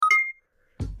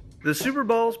The Super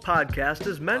Balls podcast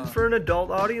is meant for an adult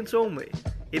audience only.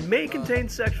 It may contain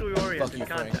sexually oriented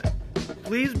content.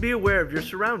 Please be aware of your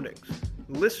surroundings.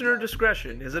 Listener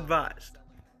discretion is advised.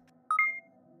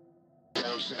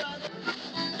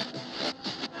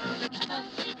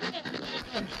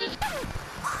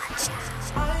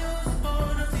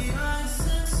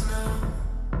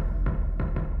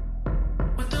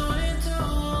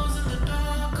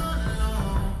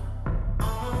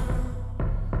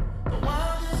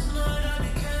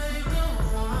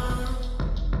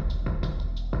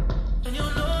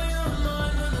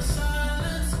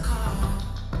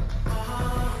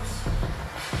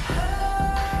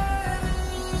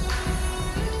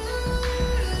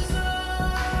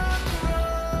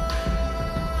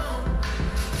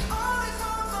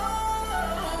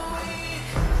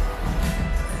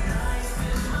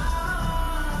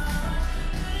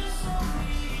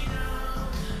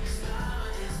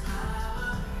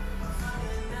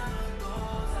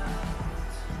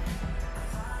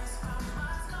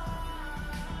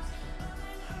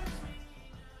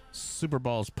 Super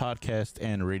Balls podcast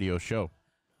and radio show.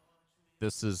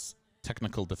 This is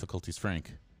Technical Difficulties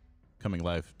Frank, coming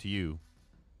live to you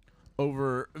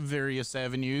over various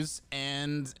avenues,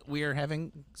 and we are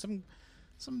having some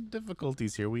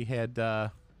difficulties here. We had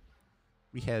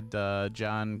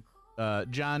John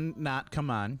not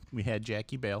come on. We had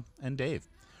Jackie Bale and Dave.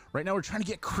 Right now we're trying to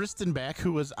get Kristen back,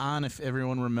 who was on, if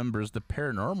everyone remembers, the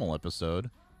paranormal episode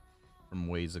from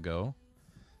ways ago.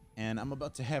 And I'm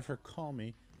about to have her call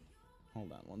me.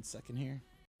 Hold on 1 second here.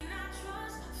 All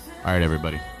right,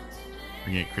 everybody. We're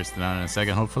going to get Kristen on in a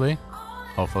second, hopefully.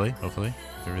 Hopefully,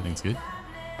 if everything's good.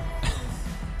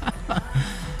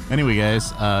 Anyway,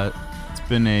 guys, it's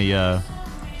been a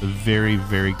very,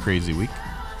 very crazy week.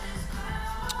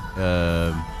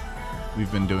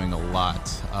 We've been doing a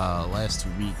lot. Last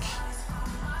week,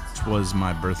 which was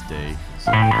my birthday.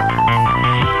 So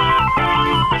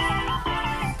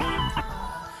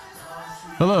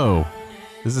hello.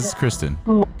 This is Kristen.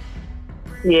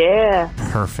 Yeah.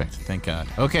 Perfect. Thank God.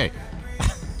 Okay.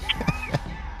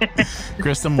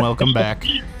 Kristen, welcome back.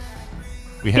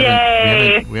 We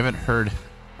haven't heard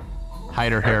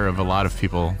hide or hair of a lot of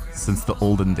people since the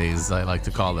olden days, I like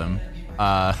to call them.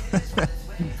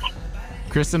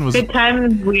 Kristen was good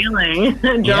times wheeling.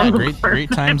 Yeah, great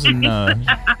times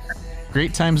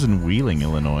in Wheeling,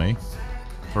 Illinois.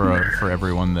 For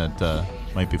everyone that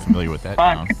might be familiar with that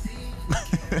town.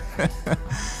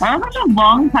 That was such a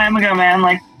long time ago, man.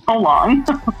 Like, so long.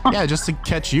 Yeah, just to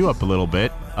catch you up a little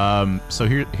bit. So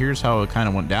here's how it kind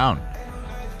of went down.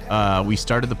 We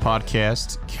started the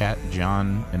podcast, Kat,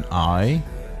 John, and I.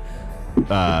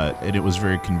 And it was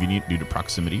very convenient due to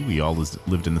proximity. We all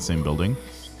lived in the same building,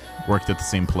 worked at the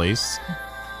same place.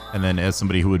 And then as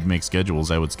somebody who would make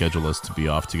schedules, I would schedule us to be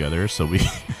off together so we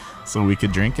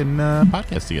could drink and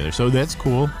podcast together. So that's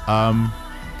cool.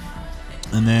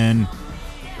 And then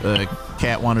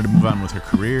Kat wanted to move on with her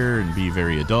career and be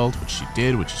very adult, which she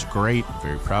did, which is great.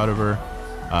 Very proud of her.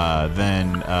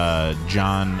 Then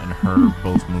John and her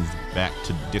both moved back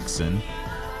to Dixon.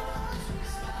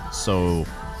 So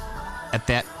at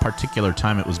that particular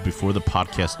time, it was before the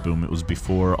podcast boom. It was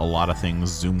before a lot of things.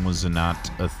 Zoom was not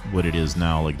what it is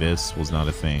now. Like, this was not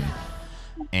a thing.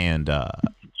 And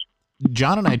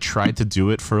John and I tried to do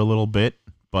it for a little bit,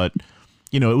 but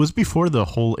you know, it was before the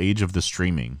whole age of the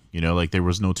streaming. You know, like, there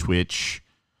was no Twitch,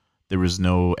 there was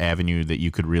no avenue that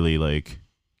you could really like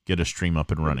get a stream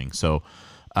up and running. So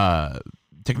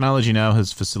technology now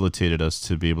has facilitated us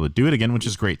to be able to do it again, which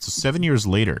is great. So 7 years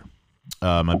later,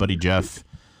 my buddy Jeff,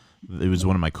 it was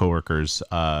one of my coworkers,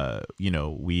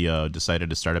 we decided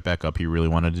to start it back up. He really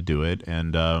wanted to do it,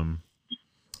 and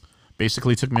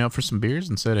basically took me out for some beers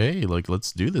and said, hey, like,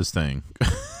 let's do this thing.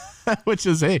 Which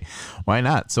is, hey, why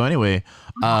not? So anyway,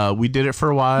 we did it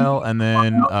for a while, and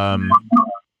then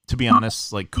to be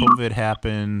honest, like, COVID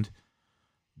happened.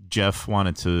 Jeff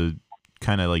wanted to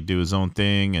kind of like do his own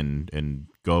thing and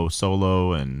go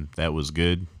solo, and that was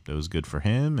good. That was good for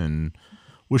him, and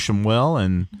wish him well.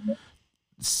 And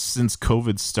since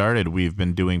COVID started, we've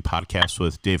been doing podcasts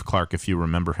with Dave Clark, if you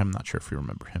remember him. Not sure if you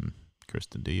remember him,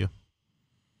 Kristen, do you?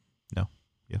 No?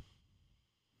 Yeah.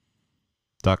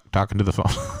 Talking to the phone.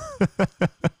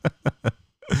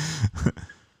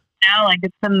 Yeah, like,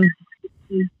 it's been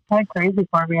quite crazy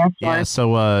for me, actually. Yeah,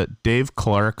 so Dave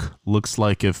Clark looks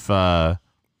like if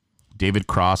David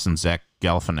Cross and Zach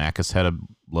Galifianakis had a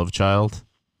love child.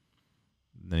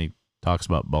 Then he talks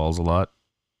about balls a lot.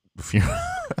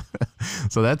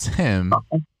 So that's him.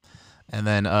 And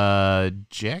then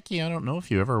Jackie, I don't know if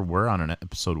you ever were on an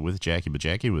episode with Jackie, but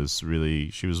Jackie was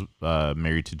she was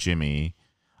married to Jimmy.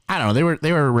 I don't know.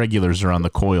 They were regulars around the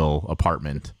Coyle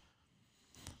apartment.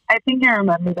 I think I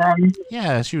remember them.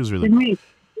 Yeah, she was really.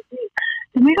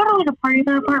 Did we go to like a party at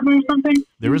their apartment or something?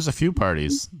 There was a few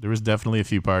parties. There was definitely a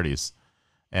few parties,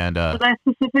 and But I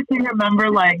specifically remember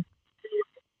like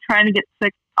trying to get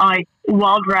sick like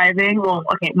while driving. Well,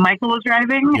 okay, Michael was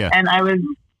driving, Yeah. and I was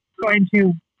going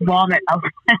to vomit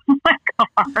outside of my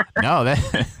car. no,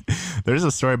 that there's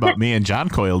a story about me and John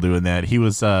Coyle doing that. He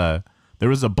was there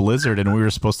was a blizzard and we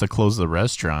were supposed to close the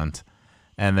restaurant,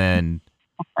 and then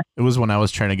it was when I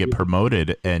was trying to get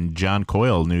promoted, and John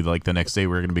Coyle knew like the next day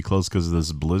we were going to be closed because of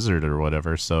this blizzard or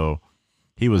whatever. So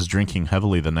he was drinking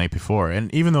heavily the night before,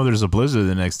 and even though there's a blizzard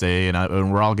the next day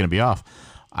and we're all going to be off,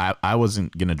 I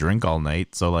wasn't going to drink all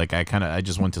night. So like I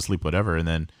just went to sleep, whatever, and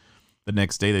then the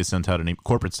next day they sent out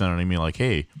corporate sent out an email like,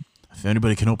 hey, if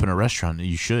anybody can open a restaurant,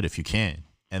 you should if you can.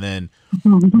 And then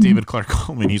David Clark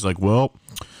called me and he's like, well,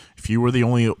 if you were the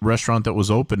only restaurant that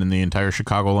was open in the entire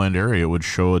Chicagoland area, it would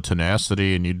show a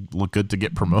tenacity and you'd look good to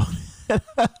get promoted.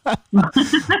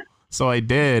 So I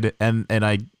did, and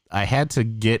I had to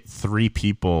get three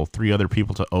other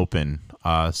people to open.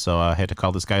 So I had to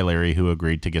call this guy Larry, who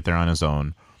agreed to get there on his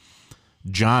own.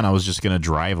 John, I was just going to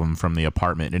drive him from the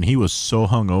apartment, and he was so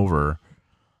hungover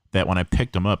that when I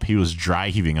picked him up, he was dry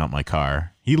heaving out my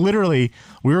car. We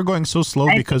were going so slow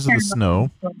because of the snow.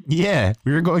 Yeah,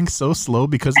 we were going so slow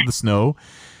because of the snow.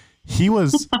 He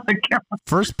was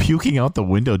first puking out the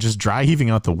window, just dry heaving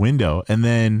out the window, and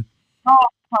then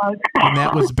when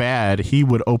that was bad, he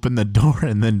would open the door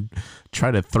and then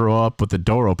try to throw up with the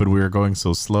door open. We were going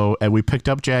so slow, and we picked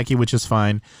up Jackie, which is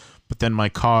fine, but then my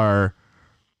car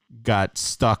got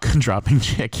stuck dropping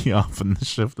Jackie off and the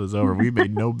shift was over. We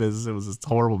made no business. It was a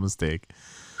horrible mistake.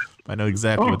 I know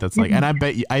exactly what that's like. And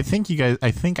I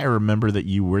think I remember that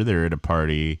you were there at a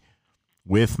party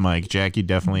with Mike. Jackie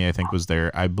definitely, I think, was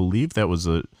there. I believe that was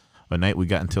a night we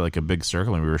got into like a big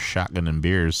circle and we were shotgunning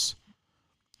beers.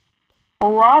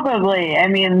 Probably. I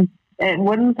mean, it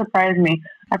wouldn't surprise me.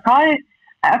 At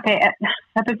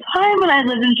the time when I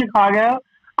lived in Chicago,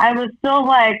 I was still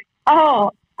like,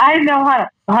 oh, I know how to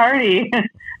party.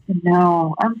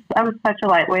 No, I was such a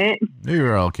lightweight. You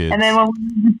were all kids. And then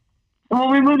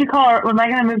when we moved to Colorado, when Mike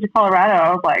and I moved to Colorado,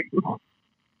 I was like,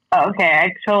 okay,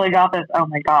 I totally got this. Oh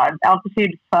my God,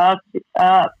 altitude fucks you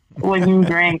up when you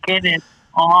drink. It is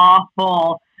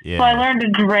awful. Yeah. So I learned to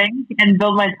drink and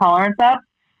build my tolerance up.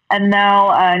 And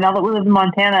now that we live in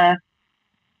Montana,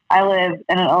 I live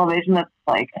in an elevation that's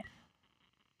like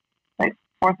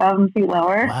 4,000 feet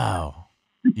lower. Wow.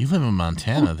 You live in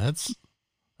Montana. That's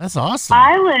awesome.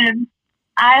 I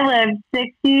live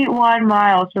 61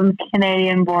 miles from the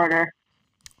Canadian border.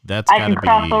 I can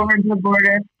cross over to the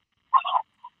border.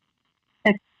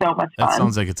 It's so much fun. That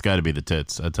sounds like it's got to be the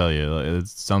tits. I tell you, it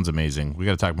sounds amazing. We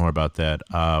got to talk more about that.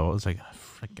 What was I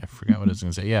forgot what I was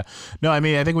going to say. Yeah. No, I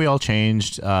mean, I think we all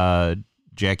changed.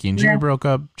 Jackie and Jimmy broke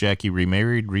up. Jackie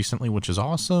remarried recently, which is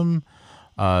awesome.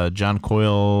 John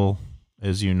Coyle,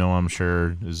 as you know, I'm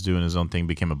sure, is doing his own thing,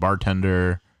 became a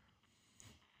bartender.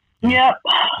 Yep.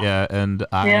 Yeah, and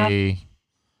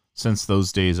since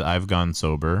those days, I've gone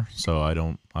sober, so I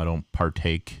don't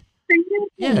partake.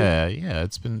 Yeah,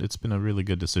 it's been a really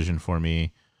good decision for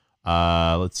me.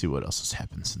 Let's see what else has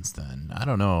happened since then. I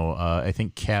don't know. I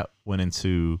think Kat went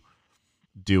into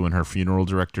doing her funeral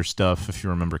director stuff. If you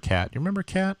remember Kat, you remember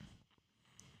Kat?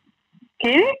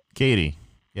 Katie? Katie,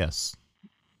 yes.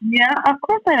 Yeah, of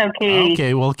course I know Katie.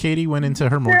 Okay, well, Katie went into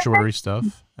her mortuary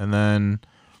stuff, and then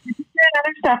she's doing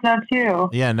other stuff now too.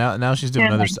 Yeah, now she's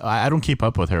doing other stuff. I don't keep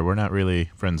up with her. We're not really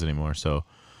friends anymore. So,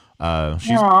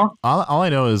 she's all I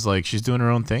know is like she's doing her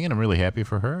own thing, and I'm really happy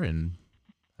for her. And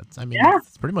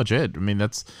that's pretty much it. I mean,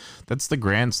 that's the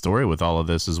grand story with all of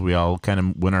this is we all kind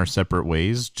of went our separate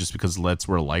ways just because that's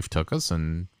where life took us.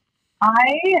 And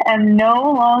I am no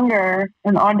longer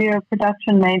an audio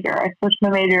production major. I switched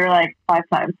my major like 5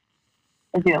 times.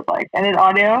 It feels like I did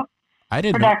audio. I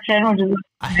didn't production, which is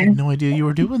I had no idea you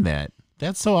were doing that.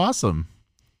 That's so awesome.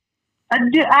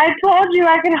 I told you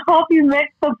I could help you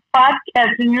mix the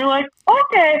podcast, and you're like,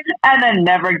 okay, and then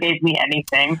never gave me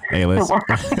anything. Hey, listen.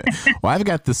 Well, I've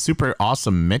got this super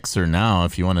awesome mixer now.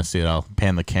 If you want to see it, I'll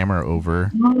pan the camera over.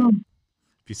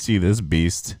 If you see this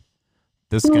beast,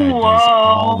 this guy does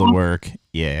all the work.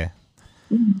 Yeah.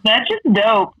 That's just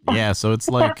dope. Yeah, so it's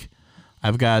like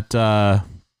I've got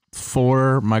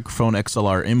 4 microphone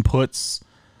XLR inputs.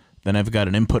 Then I've got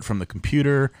an input from the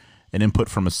computer, an input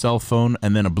from a cell phone,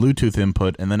 and then a Bluetooth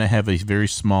input. And then I have a very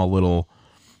small little,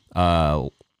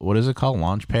 what is it called?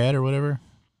 Launchpad or whatever?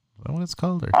 Is that what it's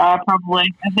called? Or? Probably.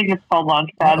 I think it's called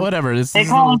Launchpad. Whatever. It's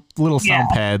these little sound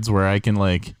pads where I can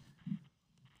like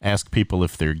ask people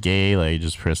if they're gay. Like,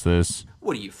 just press this.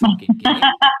 What are you, fucking gay?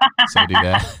 So I do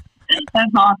that.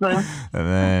 That's awesome. And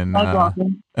then That's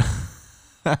awesome.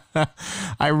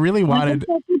 I really wanted.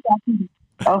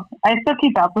 I still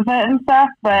keep up with it and stuff,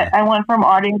 but I went from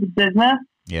audio to business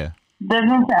Yeah.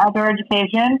 to outdoor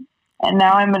education, and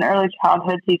now I'm an early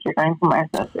childhood teacher going for my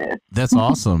associates. That's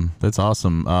awesome. That's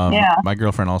awesome. Yeah. My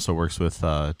girlfriend also works with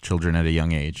children at a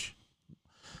young age.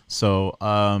 So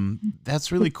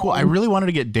that's really cool. I really wanted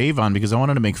to get Dave on because I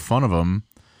wanted to make fun of him.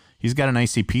 He's got an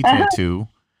ICP tattoo.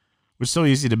 It's so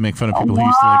easy to make fun of people who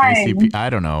used to like ICP.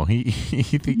 I don't know.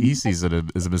 He sees it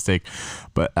as a mistake.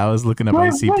 But I was looking up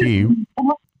ICP.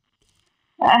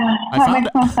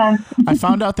 I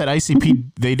found out that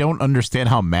ICP, they don't understand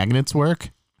how magnets work,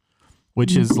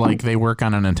 which is like they work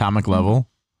on an atomic level.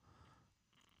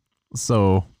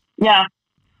 So yeah,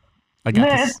 I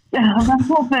got this.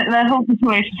 That whole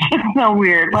situation is so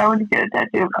weird. Why would you get a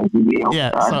tattoo of ICP? Oh, yeah,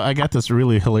 God. so I got this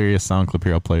really hilarious sound clip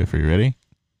here. I'll play it for you. Ready?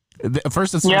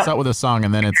 First, it starts out with a song,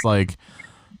 and then it's like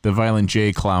the Violent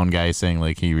J clown guy saying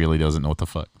like he really doesn't know what the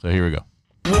fuck. So here we go.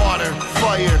 Water,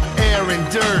 fire, air,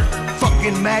 and dirt.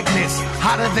 Fucking magnets,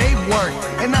 how do they work?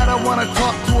 And I don't want to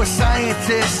talk to a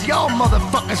scientist. Y'all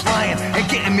motherfuckers lying and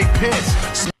getting me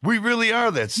pissed. We really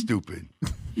are that stupid.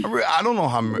 I don't know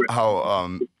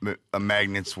how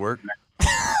magnets work. It's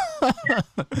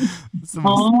the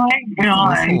Oh my God.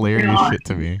 most hilarious God. shit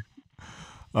to me.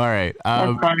 All right.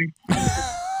 That's funny.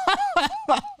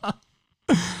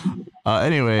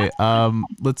 Anyway,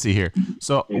 let's see here.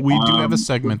 So we do have a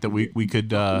segment that we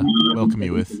could welcome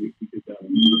you with.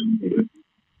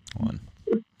 One.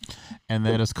 And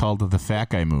that is called the Fat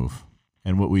Guy Move.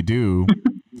 And what we do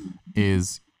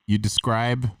is you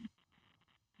describe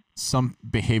some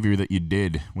behavior that you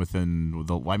did within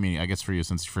the, I mean, I guess for you,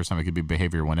 since the first time it could be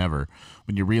behavior whenever,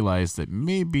 when you realized that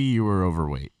maybe you were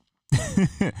overweight.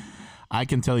 I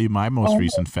can tell you my most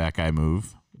recent Fat Guy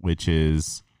Move, which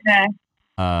is Okay.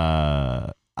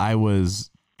 I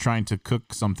was trying to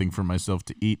cook something for myself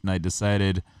to eat, and I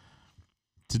decided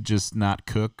to just not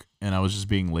cook, and I was just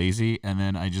being lazy, and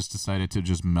then I just decided to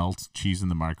just melt cheese in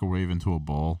the microwave into a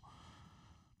bowl,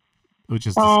 which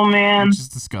is man. which is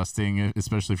disgusting,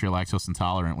 especially if you're lactose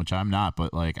intolerant, which I'm not.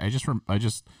 But like, I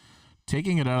just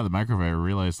taking it out of the microwave, I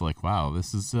realized like, wow,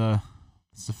 this is a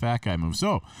Fat Guy Move.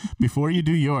 So before you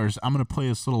do yours, I'm gonna play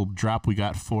this little drop we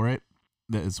got for it.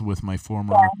 That is with my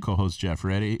former co-host Jeff.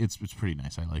 Ready? It's pretty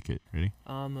nice. I like it. Ready?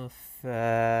 I'm a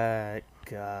fat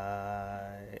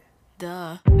guy.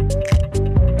 Duh.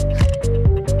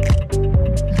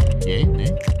 Yay?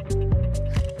 Nay?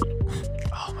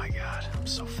 Oh my God, I'm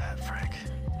so fat, Frank.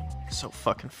 So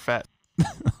fucking fat.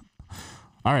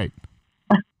 All right.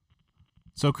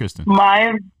 So, Kristen.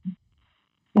 My,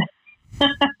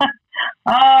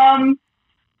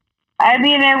 I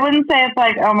mean, I wouldn't say it's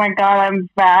like, oh my God, I'm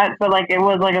fat, but like it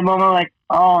was like a moment like,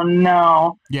 oh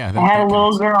no. Yeah. I had a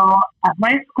little girl at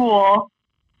my school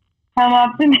come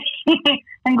up to me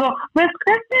and go, Miss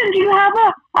Kristen, do you have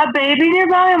a baby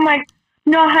nearby? I'm like,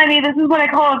 no, honey, this is what I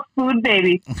call a food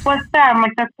baby. What's that? I'm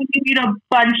like, that's when you eat a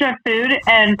bunch of food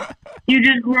and you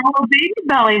just grow a baby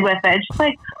belly with it. She's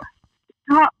like,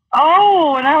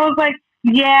 oh, and I was like,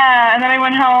 yeah. And then I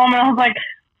went home and I was like,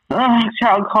 oh,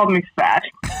 child called me fat,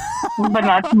 but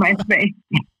not to my face.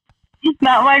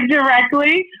 Not like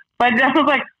directly, but just was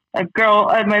like, a girl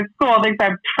at my school thinks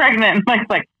I'm pregnant. I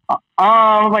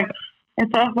was like,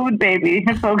 it's a food baby.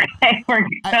 It's okay. We're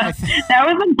good. That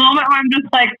was a moment where I'm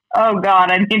just like, oh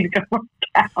God, I need to go work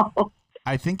out.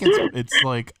 I think it's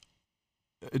like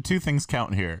two things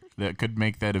count here that could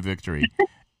make that a victory.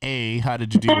 A, how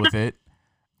did you deal with it?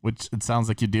 Which it sounds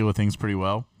like you deal with things pretty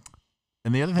well.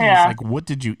 And the other thing is, like, what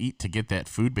did you eat to get that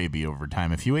food baby over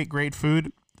time? If you ate great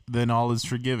food, then all is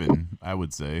forgiven, I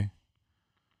would say.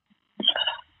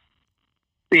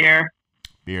 Beer.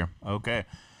 Okay.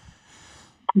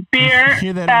 Beer.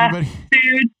 Hear that, fast everybody?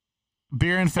 food.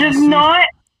 Beer and fast Does food. not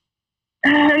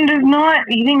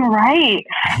eating right.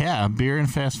 Yeah, beer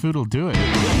and fast food will do it.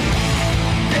 There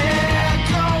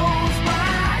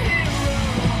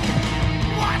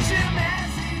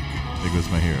goes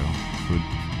my hero. Food,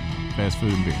 fast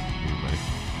food and beer, everybody.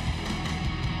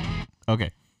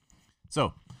 Okay.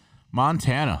 So,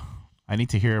 Montana. I need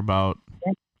to hear about.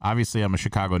 Obviously, I'm a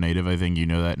Chicago native. I think you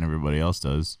know that, and everybody else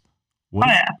does.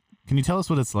 Can you tell us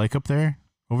what it's like up there,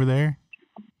 over there?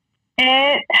 So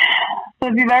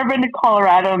if you've ever been to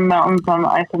Colorado mountains on the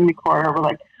I-70 corridor, we're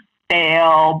like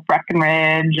Vail,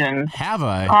 Breckenridge, and Have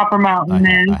I? Copper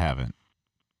Mountain. I haven't.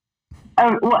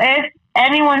 Well, if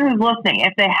anyone who's listening,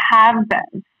 if they have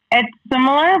been, it's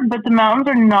similar, but the mountains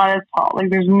are not as tall. Like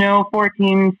there's no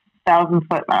 14,000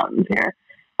 foot mountains here.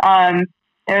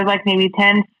 There's like maybe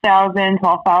 10,000,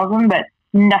 12,000, but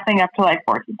nothing up to like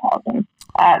 14,000.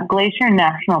 Glacier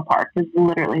National Park is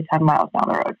literally 10 miles down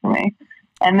the road from me.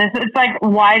 And it's like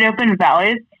wide open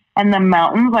valleys, and the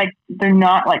mountains, like they're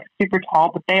not like super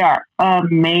tall, but they are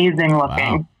amazing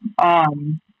looking. Wow.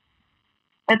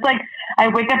 It's like I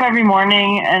wake up every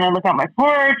morning and I look out my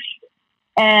porch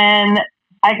and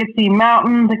I could see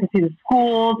mountains, I could see the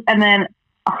schools, and then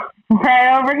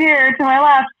right over here to my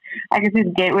left, I can see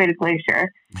the gateway to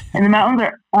Glacier. And the mountains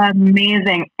are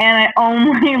amazing. And I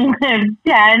only live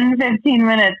 10, 15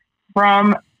 minutes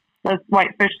from this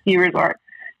Whitefish ski resort.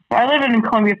 So I live in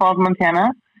Columbia Falls,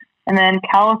 Montana. And then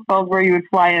Kalispell is where you would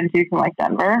fly into from like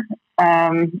Denver.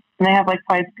 And they have like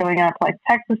flights going out to like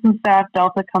Texas and stuff.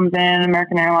 Delta comes in,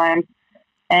 American Airlines.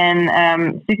 And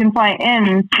so you can fly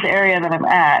in to the area that I'm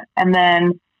at. And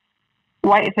then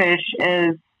Whitefish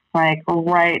is like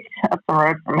right up the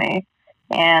road from me.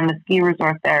 And the ski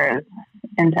resort there is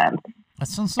intense. That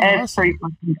sounds so awesome.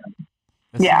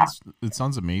 It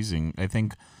sounds amazing. I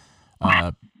think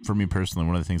for me personally,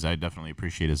 one of the things I definitely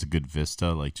appreciate is a good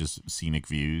vista, like just scenic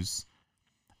views.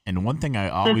 And one thing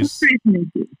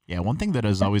one thing that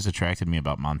has always attracted me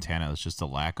about Montana is just the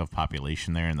lack of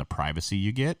population there and the privacy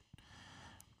you get.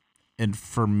 And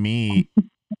for me,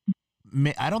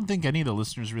 I don't think any of the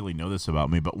listeners really know this about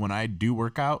me, but when I do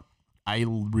work out, I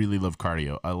really love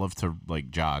cardio. I love to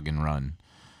like jog and run.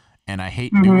 And I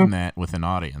hate doing that with an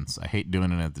audience. I hate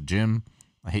doing it at the gym.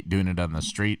 I hate doing it on the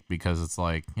street because it's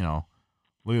like, you know,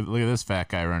 look at this fat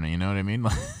guy running. You know what I mean?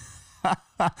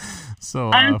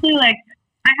 So honestly, like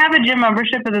I have a gym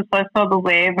membership at this place called The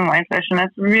Wave in Whitefish, and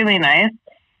it's really nice.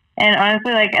 And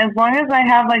honestly, like as long as I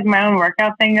have like my own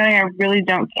workout thing going, I really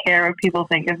don't care what people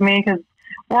think of me because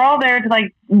we're all there to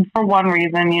like for one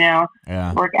reason, you know,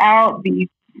 work out, be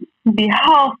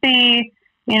healthy,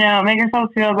 you know, make yourself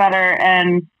feel better.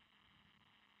 And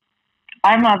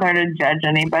I'm not there to judge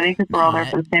anybody because we're all there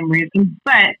for the same reason.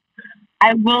 But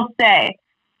I will say,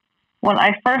 when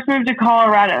I first moved to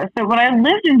Colorado, so when I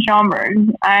lived in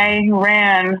Schaumburg, I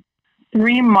ran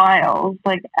 3 miles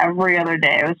like every other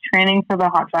day. I was training for the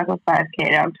Hot Chocolate 5K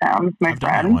downtown with my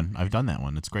friend. I've done that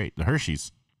one. It's great. The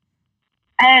Hershey's.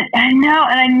 And I know,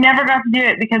 and I never got to do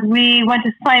it because we went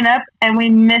to sign up and we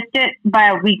missed it by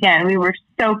a weekend. We were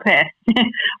so pissed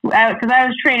because I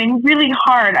was training really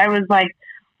hard. I was like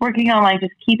working on like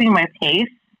just keeping my pace.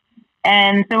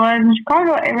 And so when I was in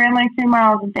Chicago, I ran like 2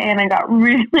 miles a day and I got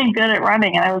really good at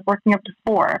running and I was working up to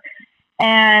 4.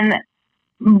 And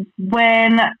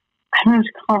when I moved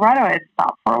to Colorado, I had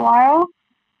stopped for a while.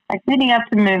 Like leading up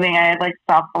to moving, I had like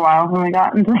stopped for a while. When we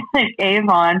got into like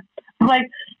Avon, I was like,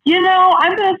 you know,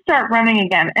 I'm going to start running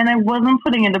again. And I wasn't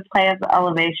putting into play as the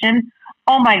elevation.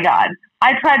 Oh my God.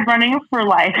 I tried running for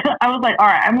like, I was like, all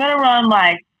right, I'm going to run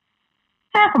like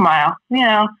half a mile, you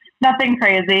know, nothing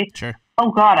crazy. Sure.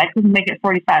 Oh God, I couldn't make it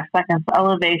 45 seconds. The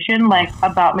elevation like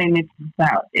about made me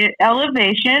pass out.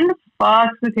 Elevation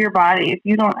fucks with your body. If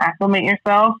you don't acclimate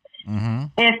yourself,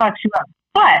 it fucks you up.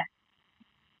 But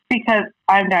because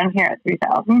I'm down here at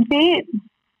 3,000 feet,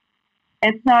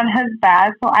 it's not as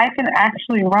bad. So I can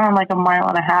actually run like 1.5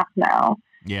 miles now.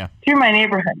 Yeah. Through my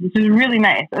neighborhood, which is really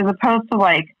nice, as opposed to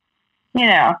like, you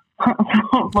know,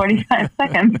 45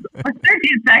 seconds or 30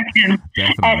 seconds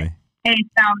Definitely. At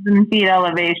 8,000 feet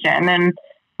elevation, and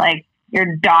like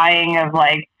you're dying of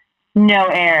like no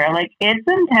air. Like it's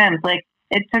intense. Like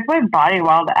it took my body a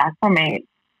while to acclimate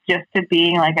just to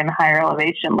being like in higher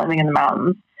elevation, living in the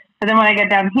mountains. But then when I get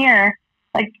down here,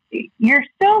 like you're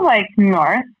still like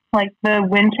north. Like the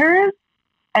winters,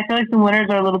 I feel like the winters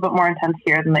are a little bit more intense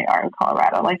here than they are in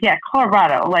Colorado. Like, yeah,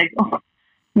 Colorado, like, oh,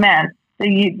 man, the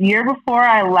year before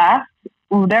I left,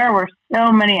 there were so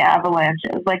many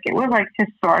avalanches. Like, it was like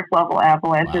historic level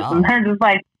avalanches. Wow. And they're just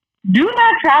like, do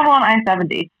not travel on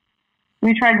I-70.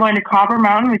 We tried going to Copper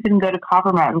Mountain. We couldn't go to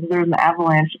Copper Mountain because there was an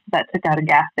avalanche that took out a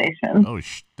gas station. Oh,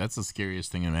 that's the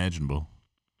scariest thing imaginable.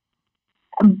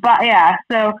 But yeah,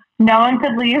 so no one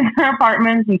could leave their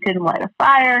apartments. You couldn't light a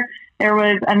fire. There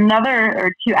was another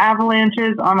or 2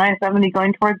 avalanches on I-70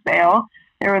 going towards Vail.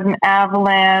 There was an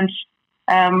avalanche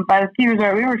by the ski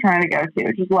resort we were trying to go to,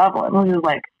 which is Levelland, which is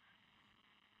like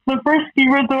the first ski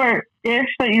resort-ish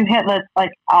that you hit that's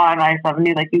like on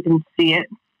I-70, like you can see it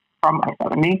from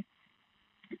I-70.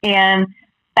 And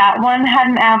that one had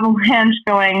an avalanche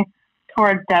going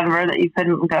towards Denver that you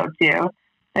couldn't go to.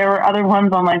 There were other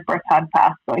ones on like Berthoud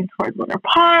Pass going towards Winter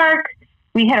Park.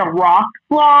 We hit a rock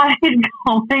slide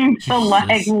going to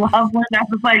like Loveland. I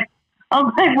was like,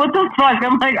 what the fuck?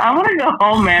 I'm like, I want to go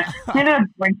home, man. I'm going to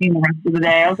drinking the rest of the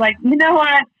day. I was like, you know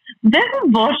what? This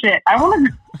is bullshit. I want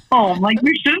to go home. Like,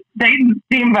 we should have stayed in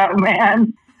Steamboat,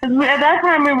 man. 'Cause at that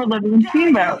time, we were living in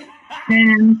Steamboat.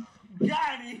 And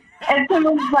so it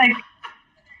was like,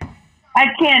 I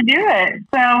can't do it.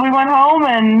 So we went home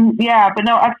and but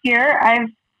no, up here,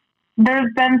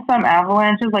 there's been some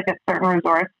avalanches like at certain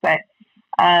resorts, but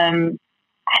I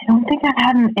don't think I've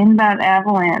had an inbound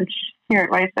avalanche here at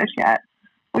Whitefish yet,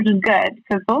 which is good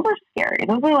because those are scary.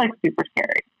 Those are like super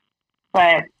scary.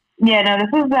 But yeah, no, this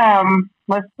is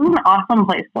an awesome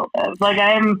place to live. Like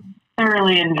I'm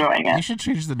thoroughly enjoying it. You should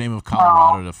change the name of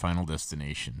Colorado to Final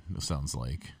Destination. It sounds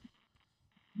like.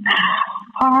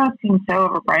 Colorado seems so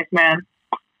overpriced, man.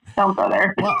 Don't go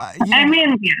there. Well, I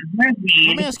mean, yeah, there's weed.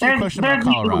 Let me ask you a question about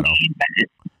Colorado.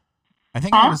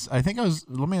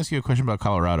 Let me ask you a question about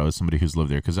Colorado as somebody who's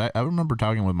lived there, because I remember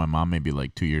talking with my mom maybe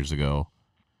like 2 years ago,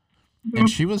 and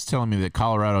she was telling me that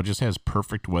Colorado just has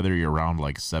perfect weather year round,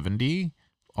 like 70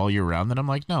 all year round. And I'm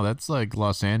like, no, that's like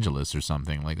Los Angeles or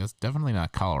something. Like that's definitely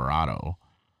not Colorado.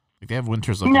 Like they have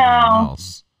winters like everyone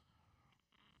else.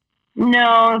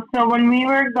 No, so when we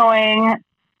were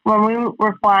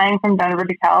flying from Denver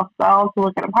to Kalispell to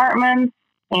look at apartments,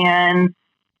 and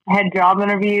I had a job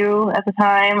interview at the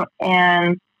time,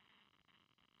 and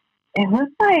it was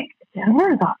like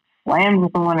Denver got slammed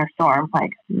with a winter storm,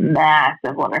 like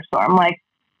massive winter storm. Like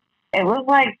it was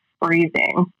like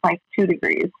freezing, like 2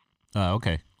 degrees. Oh,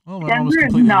 okay. Well, my mom Denver was is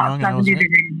completely not wrong. 70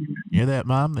 degrees. You hear that,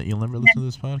 Mom? That you'll never listen to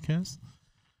this podcast?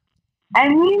 I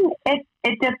mean, it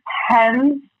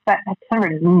depends. But Denver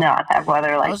does not have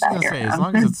weather like that. I was going to say, as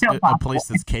long as it's a place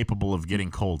that's capable of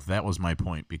getting cold, that was my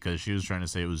point, because she was trying to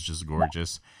say it was just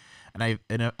gorgeous. And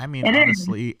I mean,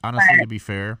 honestly, to be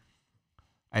fair,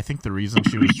 I think the reason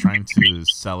she was trying to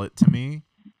sell it to me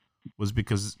was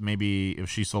because maybe if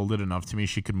she sold it enough to me,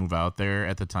 she could move out there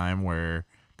at the time where,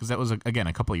 because that was, again,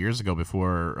 a couple of years ago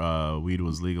before weed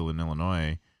was legal in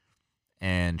Illinois.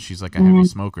 And she's like a heavy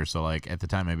smoker, so like at the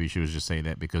time maybe she was just saying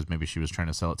that because maybe she was trying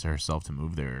to sell it to herself to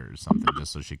move there or something,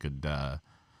 just so she could,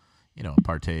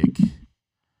 partake.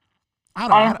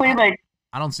 I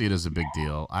don't see it as a big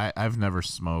deal. I've never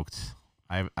smoked.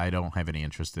 I don't have any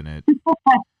interest in it.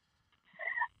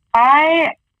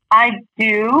 I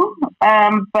do,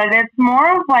 but it's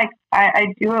more of like I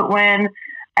do it when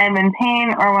I'm in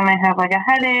pain or when I have like a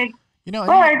headache.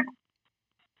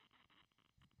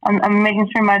 I'm making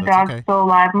sure my dog's still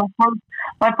alive. My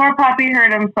poor puppy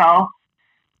hurt himself,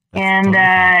 and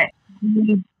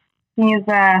he's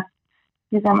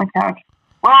on the couch.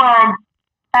 Well,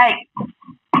 hey.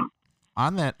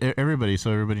 On that, everybody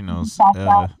knows.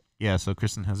 So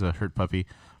Kristen has a hurt puppy.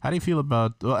 How do you feel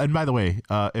about? Well, and by the way,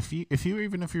 if you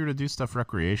were to do stuff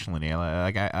recreationally,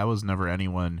 like I was never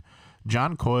anyone.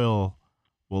 John Coyle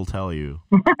will tell you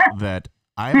that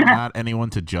I'm not anyone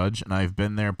to judge, and I've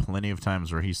been there plenty of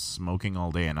times where he's smoking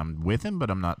all day, and I'm with him, but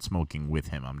I'm not smoking with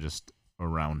him. I'm just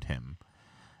around him,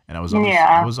 and I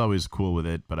was always cool with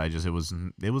it. But it was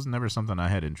never something I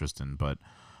had interest in. But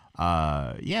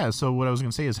so what I was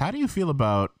gonna say is, how do you feel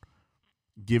about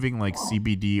giving like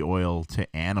CBD oil to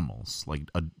animals, like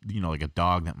a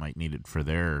dog that might need it for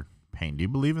their pain? Do you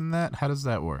believe in that? How does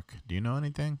that work? Do you know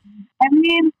anything? I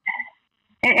mean,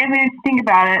 think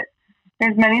about it.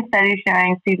 There's many studies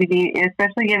showing CBD,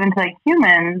 especially given to like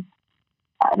humans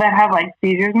that have like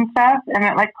seizures and stuff, and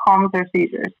it like calms their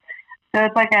seizures. So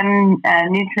it's like a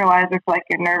neutralizer for like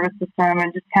your nervous system,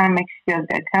 and just kind of makes you feel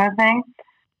good, kind of thing.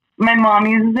 My mom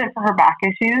uses it for her back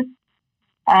issues.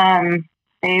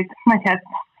 They like had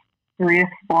 $300 to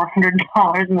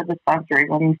 $400 in the dispensary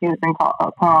when she was in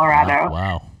Colorado.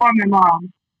 Wow. For my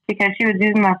mom, because she was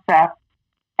using that stuff,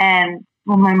 and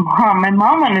well, my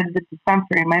mom went into the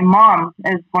dispensary. My mom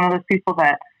is one of those people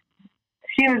that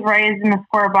she was raised in the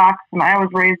square box, and I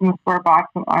was raised in the square box.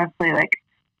 And honestly, like,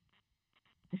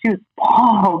 she was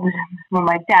appalled when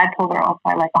my dad told her, oh,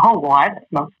 what?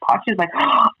 Smokes pot? She's like,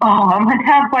 oh, and my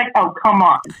dad's like, oh, come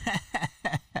on.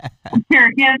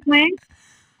 Seriously?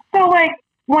 So, like,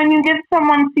 when you give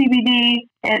someone CBD,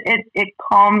 it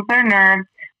calms their nerves,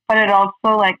 but it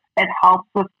also, like, it helps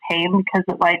with pain because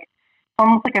it, like,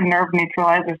 almost like a nerve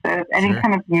neutralizer. So if any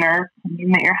kind of nerve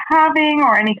pain that you're having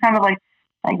or any kind of like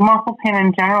muscle pain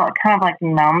in general, it kind of like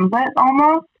numbs it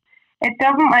almost. It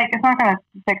doesn't it's not going to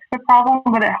fix the problem,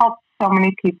 but it helps so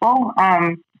many people.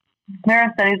 There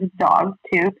are studies with dogs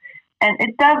too, and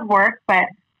it does work, but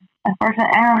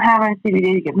unfortunately I don't have any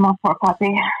CBD to give my poor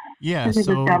puppy. Yeah,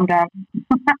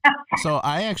 so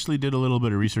I actually did a little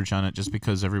bit of research on it just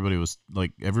because everybody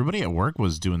at work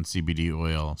was doing CBD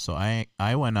oil. So I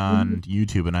went on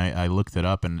YouTube and I looked it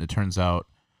up, and it turns out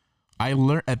I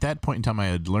learned at that point in time I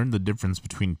had learned the difference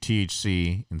between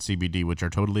THC and CBD, which are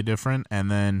totally different.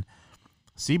 And then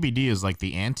CBD is like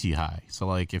the anti-high. So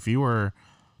like if you were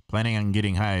planning on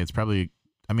getting high, it's probably,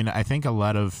 I mean, I think a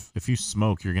lot of, if you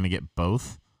smoke, you're going to get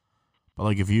both. But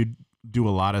like if you do a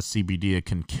lot of CBD, it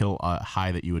can kill a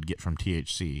high that you would get from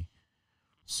THC.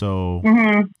 So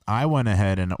I went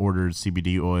ahead and ordered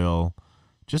CBD oil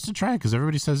just to try it because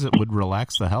everybody says it would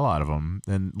relax the hell out of them.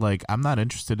 And like, I'm not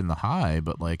interested in the high,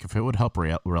 but like if it would help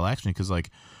relax me, because like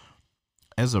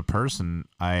as a person,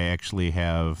 I actually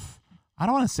have, I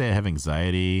don't want to say I have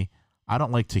anxiety. I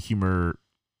don't like to humor.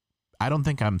 I don't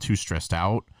think I'm too stressed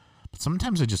out, but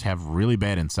sometimes I just have really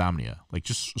bad insomnia, like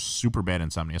just super bad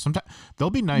insomnia. Sometimes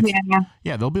there'll be nights,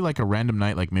 there'll be like a random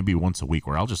night, like maybe once a week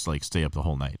where I'll just like stay up the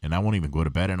whole night and I won't even go to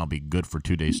bed and I'll be good for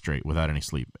 2 days straight without any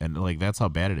sleep. And like, that's how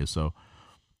bad it is. So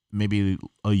maybe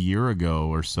a year ago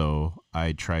or so,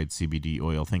 I tried CBD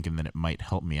oil thinking that it might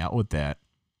help me out with that.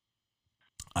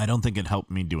 I don't think it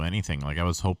helped me do anything. Like I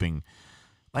was hoping,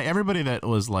 like everybody that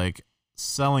was like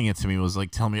selling it to me was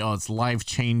like telling me, oh, it's life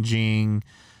changing.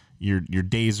 Your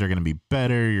days are going to be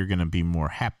better. You're going to be more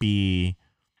happy.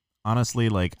 Honestly,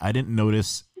 like I didn't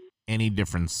notice any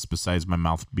difference besides my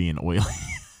mouth being oily.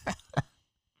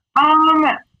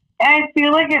 I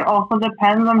feel like it also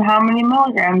depends on how many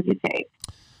milligrams you take.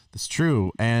 That's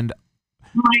true. And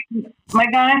my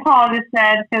gynecologist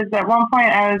said, because at one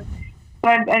point I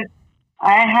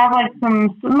have like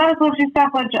some medical issue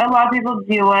stuff, which a lot of people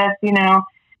deal with, you know,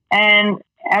 and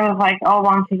I was like, oh,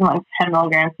 well, I'm taking like 10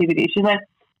 milligrams CBD. She's like,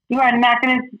 you are not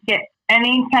going to get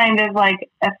any kind of like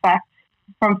effect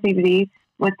from CBD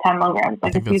with 10 milligrams. Like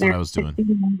I think that's what I was doing.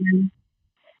 It's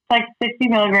like 60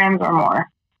 milligrams or more.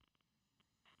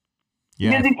 Yeah.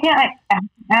 Because you can't,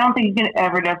 I don't think you can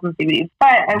overdose on CBD,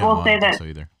 but I will say that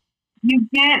you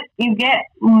get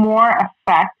more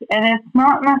effect, and it's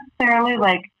not necessarily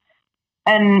like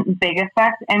a big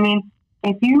effect. I mean,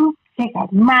 if you take a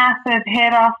massive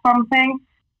hit off something,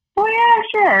 well, yeah,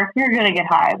 sure, you're going to get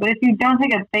high. But if you don't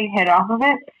take a big hit off of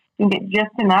it, you get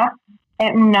just enough,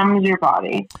 it numbs your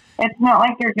body. It's not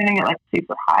like you're going to get like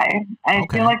super high. I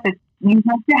feel like that you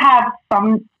have to have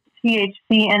some THC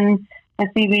in the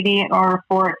CBD in order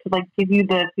for it to like give you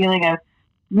the feeling of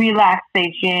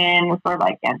relaxation, for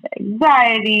like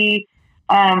anti-anxiety.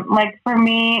 Like for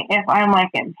me, if I'm like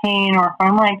in pain or if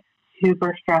I'm like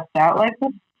super stressed out, like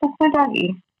that's my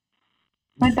doggy.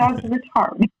 My dog's a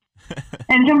retard.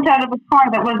 And jumped out of a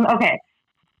car that wasn't okay.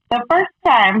 The first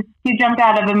time he jumped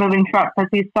out of a moving truck because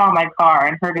he saw my car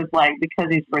and hurt his leg because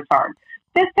he's a retard.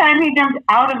 This time he jumped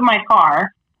out of my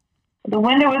car. The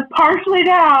window was partially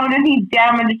down and he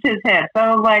damaged his hip. So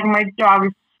I was like, my dog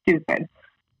is stupid.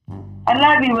 I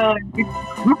love you, Willie.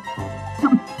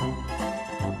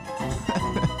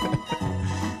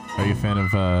 Are you a fan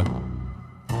of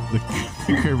the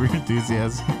Curb Your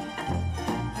Enthusiasm?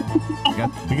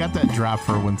 We got that drop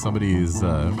for when somebody is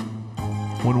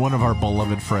when one of our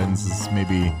beloved friends is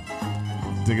maybe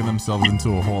digging themselves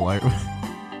into a hole.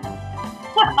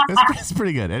 It's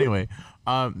pretty good. Anyway,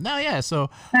 so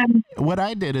what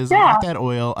I did is I got that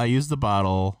oil. I used the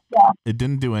bottle. Yeah. It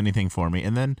didn't do anything for me.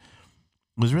 And then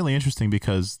it was really interesting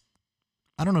because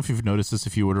I don't know if you've noticed this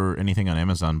if you order anything on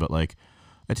Amazon, but like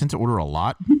I tend to order a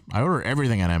lot. I order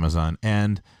everything on Amazon.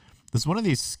 And there's one of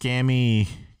these scammy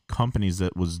companies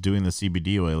that was doing the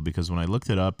CBD oil, because when I looked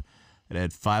it up, it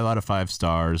had 5 out of 5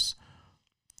 stars,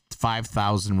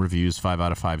 5,000 reviews, 5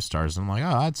 out of 5 stars. And I'm like,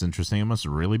 oh, that's interesting. It must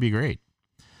really be great.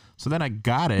 So then I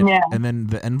got it, and then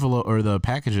the envelope or the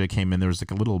package that came in, there was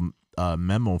like a little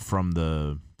memo from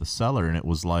the seller, and it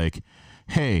was like,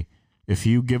 hey, if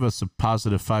you give us a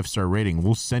positive 5-star rating,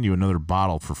 we'll send you another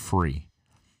bottle for free.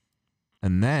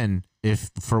 And then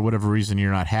if for whatever reason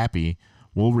you're not happy,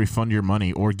 we'll refund your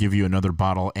money or give you another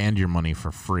bottle and your money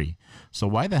for free. So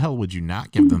why the hell would you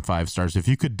not give them 5 stars if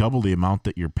you could double the amount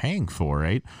that you're paying for,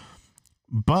 right?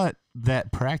 But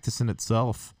that practice in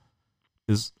itself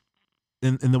is,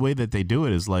 in the way that they do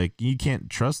it, is like you can't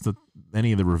trust that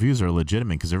any of the reviews are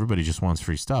legitimate because everybody just wants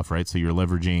free stuff, right? So you're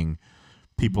leveraging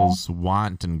people's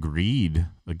want and greed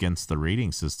against the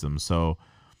rating system. So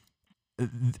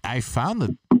I found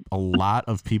that a lot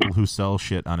of people who sell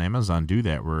shit on Amazon do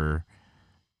that, where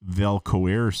they'll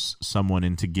coerce someone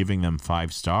into giving them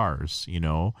 5 stars. You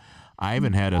know, I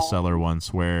even had a seller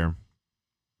once where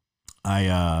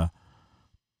I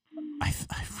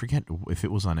forget if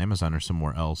it was on Amazon or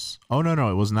somewhere else. Oh,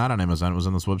 no, it was not on Amazon. It was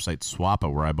on this website,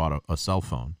 Swappa, where I bought a cell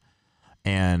phone.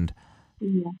 And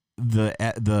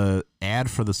the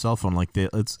ad for the cell phone, like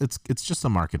it's just a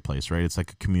marketplace, right? It's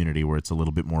like a community where it's a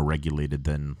little bit more regulated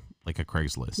than like a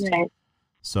Craigslist. Right.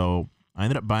 So I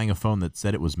ended up buying a phone that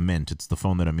said it was Mint. It's the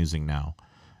phone that I'm using now.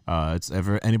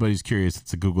 Anybody's curious,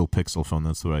 it's a Google Pixel phone.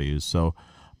 That's what I use. So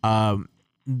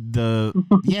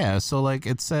So like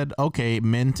it said, okay,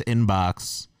 mint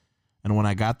inbox, and when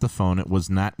I got the phone, it was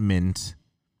not mint.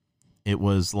 It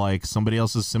was like somebody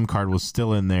else's SIM card was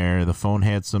still in there. The phone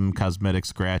had some cosmetic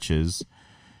scratches.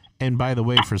 And by the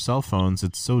way, for cell phones,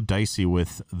 it's so dicey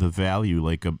with the value.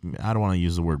 Like, I don't want to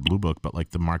use the word blue book, but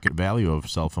like the market value of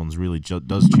cell phones really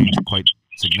does change quite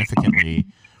significantly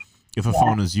if a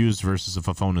phone is used versus if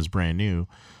a phone is brand new.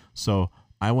 So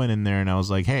I went in there and I was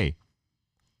like, hey,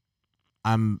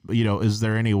 is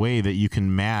there any way that you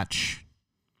can match,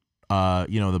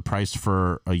 the price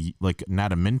for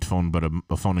not a mint phone, but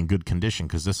a phone in good condition?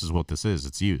 Because this is what this is.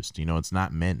 It's used. It's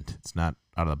not mint. It's not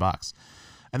out of the box.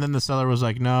 And then the seller was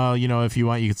like, no, if you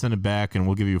want, you can send it back and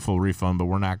we'll give you a full refund, but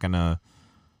we're not gonna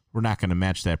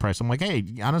match that price. I'm like, hey,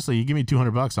 honestly, you give me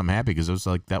 $200, I'm happy, because it was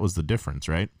like that was the difference,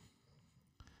 right?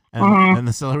 And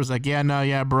the seller was like,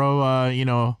 yeah, bro,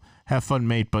 have fun,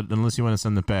 mate, but unless you want to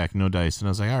send it back, no dice. And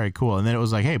I was like, all right, cool. And then it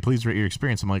was like, hey, please rate your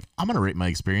experience. I'm like, I'm gonna rate my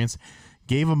experience.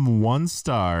 Gave him 1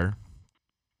 star,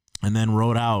 and then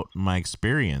wrote out my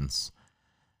experience.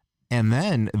 And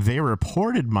then they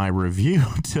reported my review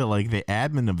to like the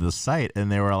admin of the site,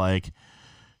 and they were like,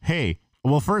 hey,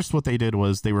 well, first what they did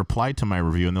was they replied to my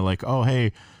review, and they're like, oh,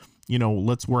 hey,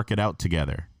 let's work it out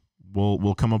together.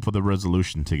 We'll come up with a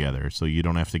resolution together, so you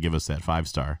don't have to give us that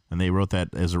 5-star. And they wrote that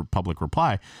as a public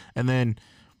reply. And then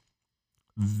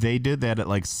they did that at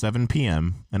like 7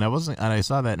 p.m. And I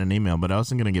saw that in an email, but I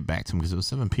wasn't going to get back to them because it was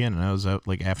 7 p.m. and I was out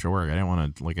like after work. I didn't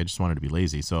want to, I just wanted to be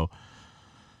lazy. So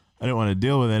I didn't want to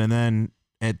deal with it. And then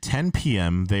at 10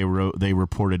 p.m. they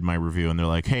reported my review, and they're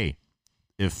like, hey,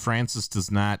 if Francis does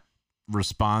not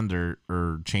respond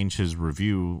or change his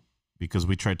review because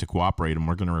we tried to cooperate him,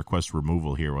 we're going to request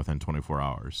removal here within 24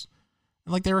 hours.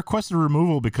 And like, they requested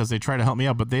removal because they tried to help me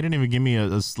out, but they didn't even give me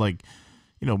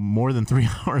more than 3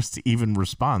 hours to even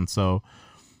respond. So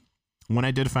when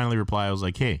I did finally reply, I was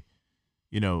like, hey,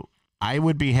 I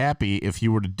would be happy if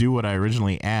you were to do what I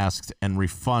originally asked and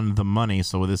refund the money,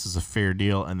 so this is a fair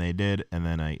deal. And they did, and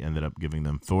then I ended up giving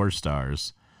them 4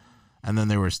 stars. And then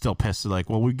they were still pissed, like,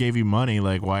 well, we gave you money,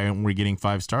 like, why aren't we getting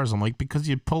 5 stars? I'm like, because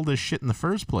you pulled this shit in the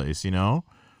first place, You're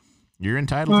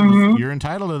entitled you're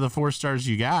entitled to the 4 stars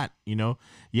you got,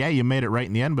 Yeah, you made it right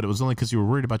in the end, but it was only because you were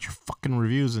worried about your fucking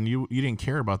reviews and you didn't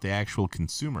care about the actual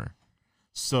consumer.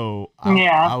 So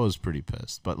I was pretty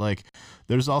pissed. But like,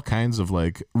 there's all kinds of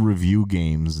like review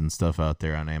games and stuff out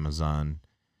there on Amazon,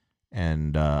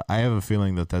 and I have a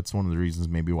feeling that that's one of the reasons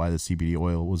maybe why the CBD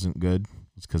oil wasn't good.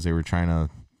 It's because they were trying to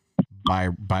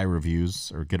buy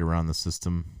reviews or get around the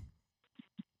system.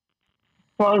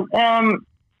 Well,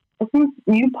 since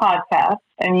you podcast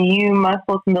and you must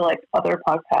listen to like other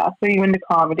podcasts, are you into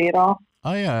comedy at all?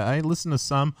 Oh yeah, I listen to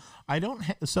some. I don't.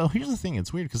 So here's the thing: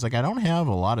 it's weird because like I don't have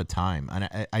a lot of time,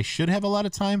 and I should have a lot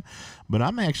of time, but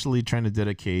I'm actually trying to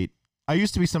dedicate. I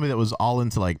used to be somebody that was all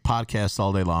into like podcasts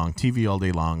all day long, TV all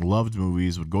day long, loved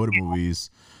movies, would go to movies,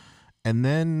 and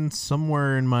then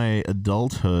somewhere in my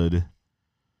adulthood,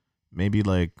 maybe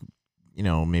like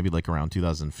around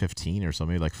 2015 or so,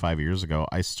 maybe like 5 years ago,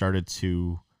 I started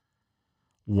to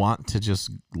want to just.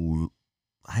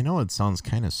 I know it sounds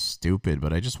kind of stupid,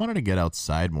 but I just wanted to get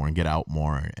outside more and get out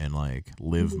more and like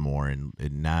live more and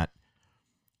not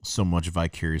so much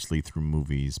vicariously through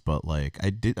movies. But like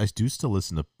I do still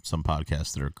listen to some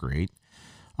podcasts that are great.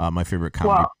 My favorite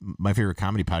comedy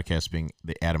podcast being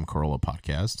the Adam Carolla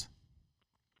podcast.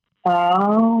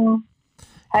 Oh,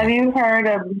 have you heard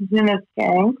of Legion of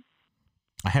Skanks?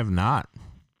 I have not.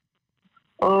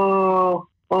 Oh,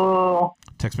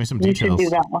 text me some details. You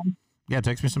should do that one. Yeah,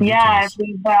 text me some details.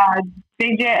 Yeah,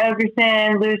 Big J.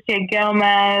 Ogerson, Luis J.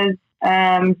 Gomez,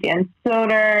 Dan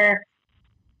Soder.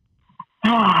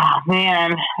 Oh,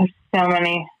 man, there's so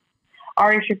many.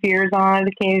 Ari Shaffir's on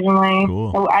it occasionally.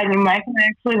 Cool. So Mike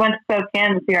actually went to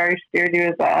Spokane to see Ari Shaffir do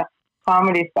his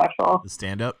comedy special. The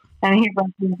stand-up? And it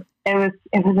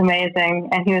was amazing.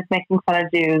 And he was making fun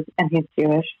of Jews, and he's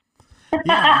Jewish.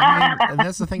 Yeah, and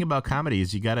that's the thing about comedy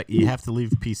is you have to leave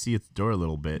PC at the door a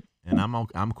little bit. And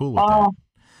I'm cool with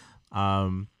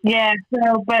that. Yeah.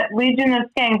 So, but Legion of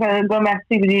Skanks, going back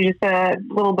to CBD just a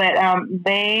little bit.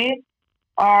 They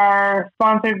are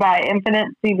sponsored by Infinite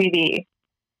CBD,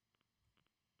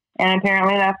 and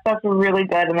apparently that stuff's really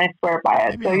good, and they swear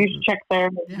by it. You should check their.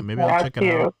 Yeah, maybe I'll check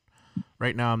it out.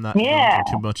 Right now, I'm not going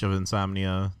through too much of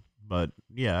insomnia, but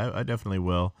yeah, I definitely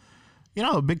will.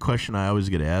 A big question I always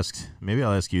get asked. Maybe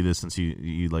I'll ask you this since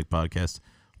you like podcasts.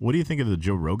 What do you think of the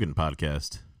Joe Rogan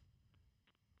podcast?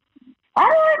 I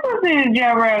like listening to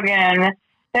Joe Rogan.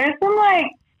 There's some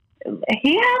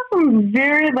he has some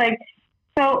very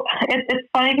So it's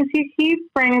funny because he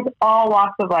brings all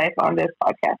walks of life on this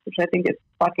podcast, which I think is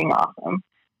fucking awesome.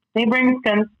 He brings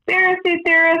conspiracy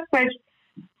theorists, which,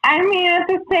 I mean, at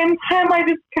the same time, I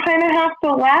just kind of have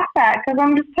to laugh at because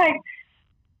I'm just like,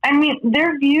 I mean,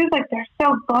 their views, like, they're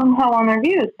so gung-ho on their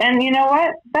views. And you know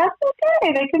what? That's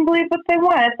okay. They can believe what they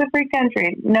want. It's a free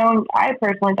country. No, I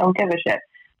personally don't give a shit.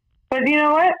 But you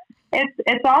know what?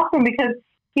 It's awesome because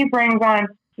he brings on,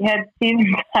 he had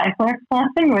Steven Tyler on,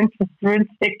 which is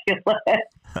ridiculous.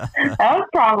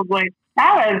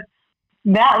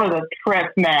 that was a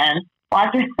trip, man.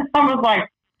 Watching, I was like,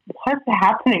 what's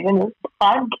happening in this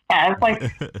podcast? Like,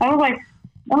 I was like,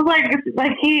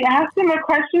 he asked him a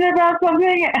question about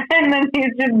something, and then he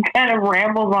just kind of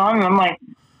rambles on, and I'm like,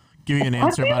 give you an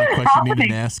answer about a question you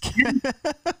didn't ask.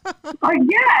 Like,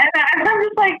 yeah, and I'm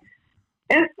just like,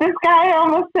 is this guy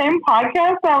on the same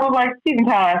podcast? I was like, Steven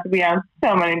Tyler has to be on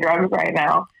so many drugs right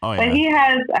now. Oh, yeah. But he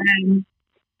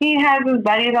has his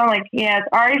buddies on, like, he has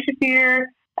Ari Shaffir,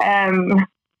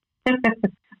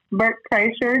 Bert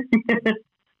Kreischer.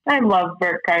 I love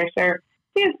Bert Kreischer.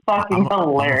 He's fucking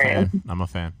hilarious. I'm a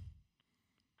fan.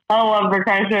 I love Bert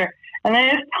Kreischer. And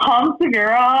then it's Tom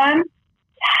Segura on.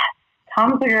 Yes,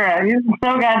 Tom Segura. He's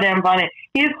so goddamn funny.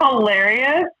 He's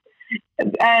hilarious.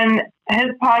 And his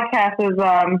podcast is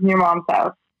Your Mom's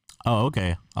House. Oh,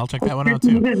 okay. I'll check that one out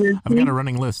too. I've got a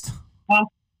running list.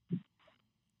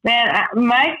 Man,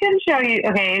 Mike can show you.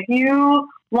 Okay, if you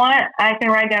want, I can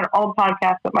write down old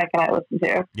podcasts that Mike and I listen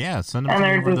to. Yeah, send them to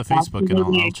me over to Facebook and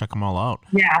I'll check them all out.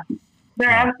 Yeah. They're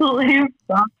absolutely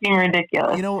fucking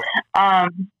ridiculous. You know,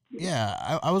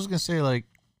 yeah, I was going to say, like,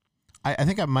 I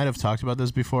think I might have talked about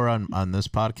this before on this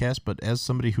podcast, but as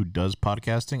somebody who does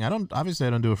podcasting, I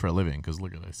don't do it for a living because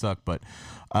look, I suck. But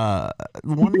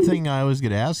one thing I always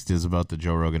get asked is about the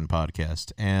Joe Rogan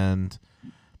podcast, and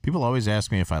people always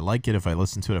ask me if I like it, if I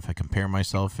listen to it, if I compare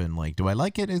myself, and like, do I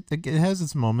like it? It has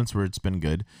its moments where it's been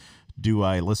good. Do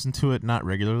I listen to it? Not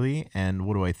regularly. And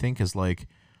what do I think is like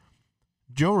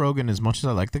Joe Rogan, as much as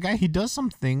I like the guy, he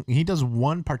does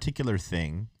one particular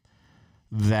thing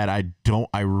that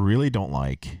I really don't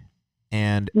like,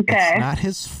 and it's not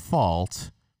his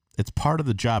fault. It's part of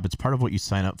the job. It's part of what you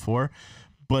sign up for,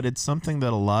 but it's something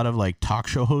that a lot of like talk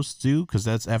show hosts do because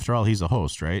that's, after all, he's a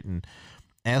host, right? And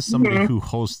as somebody who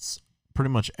hosts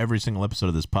pretty much every single episode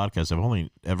of this podcast, I've only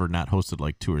ever not hosted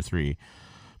like 2 or 3,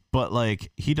 but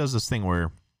like he does this thing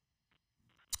where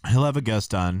he'll have a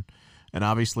guest on, and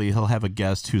obviously he'll have a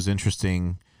guest who's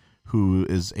interesting, who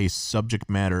is a subject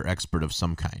matter expert of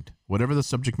some kind. Whatever the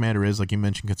subject matter is, like you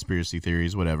mentioned, conspiracy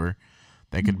theories, whatever.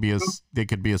 They could be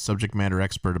a subject matter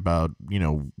expert about, you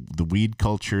know, the weed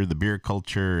culture, the beer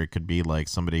culture. It could be like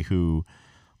somebody who,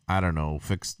 I don't know,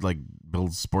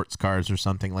 builds sports cars or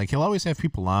something. Like he'll always have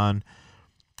people on,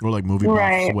 or like movie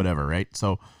buffs, or whatever, right?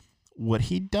 So what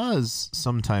he does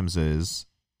sometimes is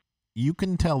you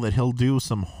can tell that he'll do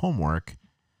some homework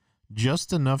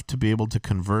just enough to be able to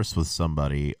converse with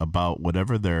somebody about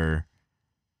whatever their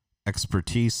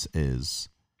expertise is.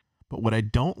 But what I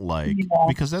don't like,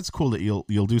 because that's cool that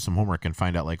you'll do some homework and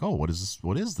find out like, oh, what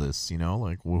is this? You know,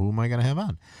 like, well, who am I going to have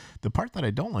on? The part that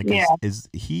I don't like is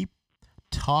he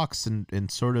talks and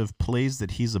sort of plays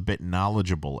that he's a bit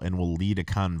knowledgeable and will lead a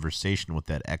conversation with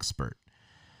that expert.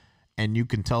 And you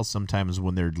can tell sometimes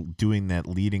when they're doing that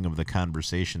leading of the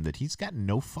conversation that he's got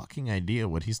no fucking idea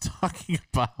what he's talking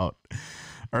about.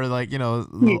 Or like, you know,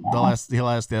 he'll ask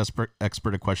the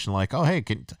expert a question like, oh, hey,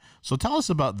 so tell us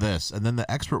about this. And then the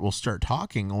expert will start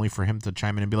talking only for him to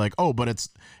chime in and be like, oh, but it's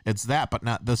that, but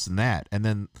not this and that. And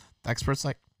then the expert's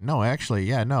like, no, actually,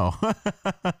 yeah, no.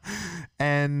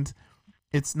 And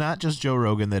it's not just Joe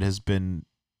Rogan that has been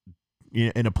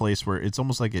in a place where it's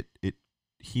almost like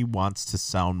he wants to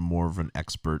sound more of an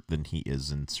expert than he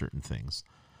is in certain things.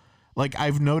 Like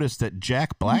I've noticed that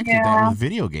Jack Black did that with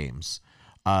video games.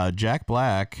 Jack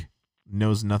Black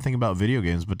knows nothing about video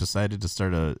games, but decided to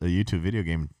start a YouTube video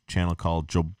game channel called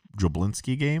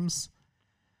Joblinski Games.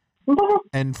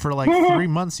 And for like 3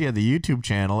 months, he had the YouTube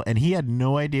channel, and he had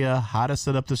no idea how to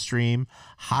set up the stream,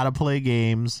 how to play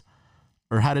games,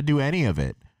 or how to do any of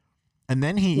it. And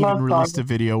then he even released a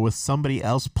video with somebody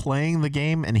else playing the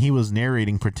game, and he was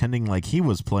narrating, pretending like he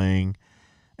was playing.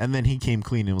 And then he came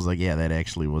clean and was like, yeah, that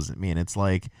actually wasn't me. And it's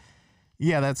like,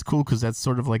 yeah, that's cool because that's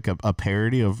sort of like a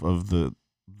parody of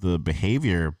the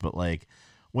behavior. But like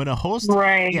when a host,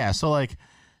 yeah, so like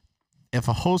if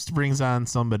a host brings on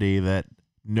somebody that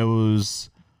knows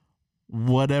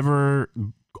whatever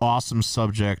awesome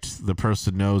subject the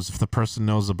person knows, if the person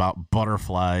knows about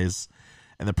butterflies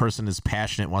and the person is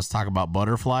passionate, wants to talk about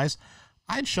butterflies,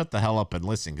 I'd shut the hell up and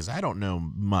listen because I don't know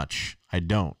much. I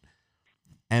don't.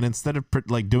 And instead of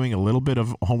like doing a little bit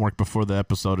of homework before the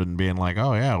episode and being like,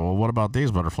 oh yeah, well, what about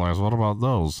these butterflies? What about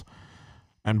those?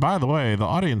 And by the way, the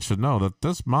audience should know that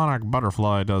this monarch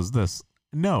butterfly does this.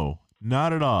 No,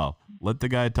 not at all. Let the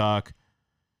guy talk.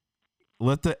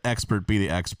 Let the expert be the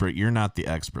expert. You're not the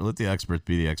expert. Let the expert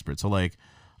be the expert. So like,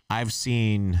 I've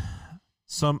seen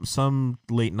some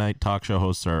late night talk show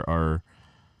hosts are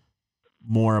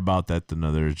more about that than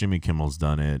others. Jimmy Kimmel's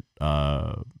done it.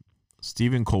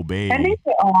 Stephen Colbert. I think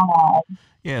they all have.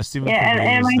 Yeah, Stephen Yeah, Colbert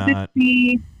and is I not. just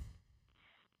see.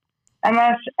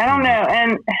 I don't know,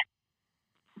 and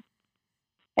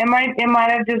it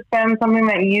might have just been something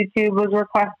that YouTube was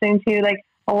requesting too. Like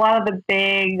a lot of the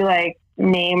big like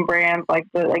name brands, like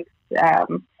the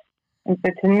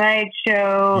Tonight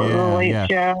Show, the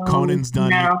Late Show. Conan's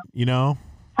done it, you know.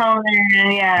 Conan,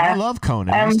 yeah. I love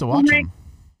Conan. I used to watch him.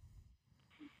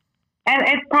 And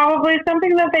it's probably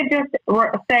something that they just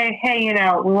say, hey, you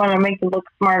know, we want to make it look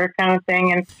smarter kind of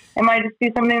thing. And it might just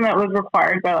be something that was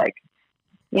required by, like,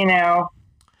 you know,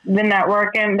 the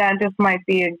network. And that just might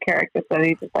be a character that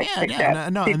he just, like, picked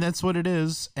up. No, and that's what it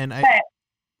is. And I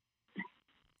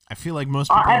feel like most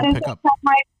people don't pick up.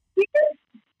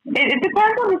 It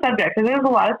depends on the subject. Because there's a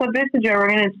lot of subjects that Joe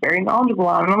Rogan is very knowledgeable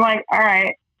on. And I'm like, all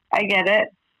right, I get it.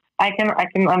 I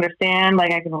can understand.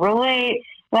 Like, I can relate.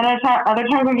 Then other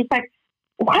times I'm just like,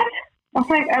 what? I'm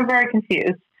like, I'm very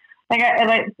confused.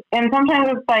 And sometimes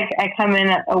it's like I come in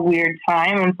at a weird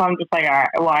time, and so I'm just like, all right,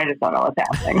 well, I just don't know what's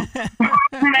happening.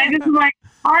 And I just am like,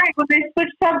 all right, when they switch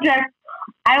subjects,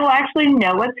 I will actually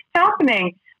know what's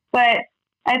happening. But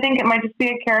I think it might just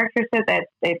be a character set that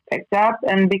they picked up,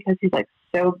 and because he's like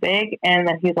so big, and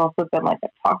that he's also been like a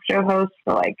talk show host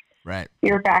for like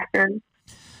Fear Factor.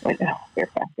 Fear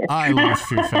Factor. I love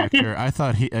Fear Factor. I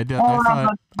thought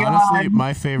honestly,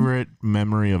 my favorite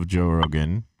memory of Joe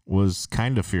Rogan was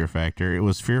kind of Fear Factor. It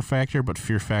was Fear Factor, but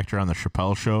Fear Factor on the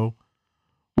Chappelle Show,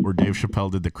 where Dave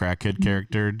Chappelle did the crackhead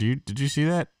character. Did you see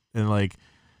that? And like,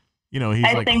 you know, he's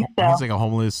like a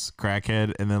homeless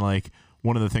crackhead, and then like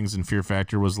one of the things in Fear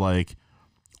Factor was like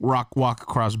walk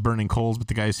across burning coals, but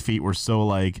the guy's feet were so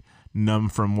like numb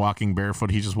from walking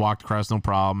barefoot, he just walked across no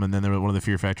problem. And then there was one of the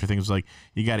Fear Factor things was like,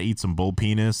 you got to eat some bull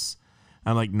penis,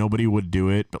 and like nobody would do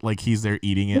it, but like he's there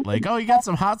eating it, like, oh, you got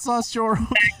some hot sauce, Joe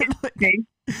Rogan?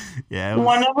 Yeah,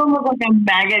 one of them was like a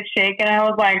maggot shake, and I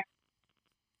was like,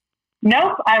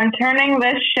 nope, I'm turning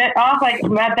this shit off. Like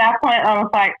at that point I was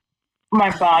like,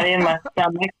 my body and my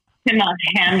stomach cannot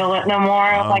handle it no more.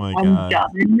 I was like, I'm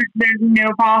done. There's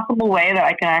no possible way that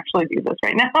I can actually do this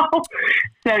right now.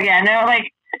 So yeah, no, like,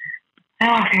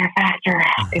 oh, Fear Factor.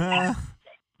 That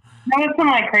was some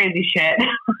like crazy shit.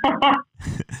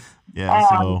 Yeah.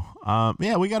 So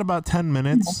we got about 10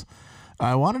 minutes.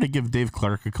 I wanted to give Dave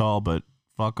Clark a call, but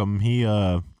fuck him. He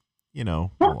you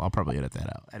know, well, I'll probably edit that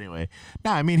out anyway.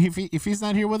 No, I mean, if he's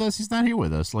not here with us, he's not here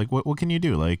with us. Like, what can you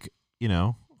do? Like, you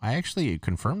know, I actually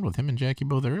confirmed with him and Jackie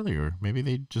both earlier. Maybe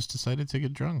they just decided to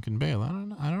get drunk and bail.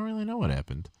 I don't really know what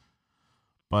happened.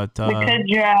 But we could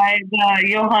drive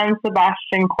Johann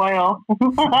Sebastian Coyle.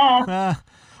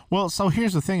 Well, so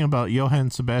here's the thing about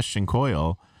Johann Sebastian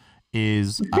Coyle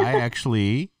is I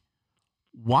actually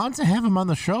want to have him on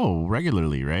the show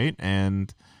regularly, right?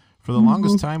 And for the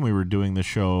longest time, we were doing the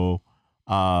show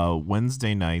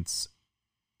Wednesday nights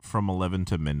from 11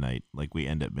 to midnight. Like, we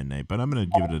end at midnight, but I'm going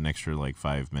to give it an extra like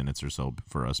 5 minutes or so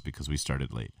for us because we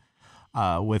started late.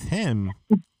 With him,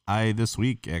 this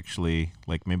week actually,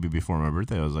 like maybe before my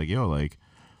birthday, I was like, yo, like,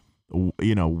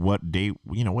 you know, what day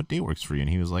works for you? And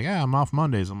he was like, I'm off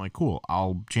Mondays. I'm like, cool,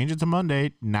 I'll change it to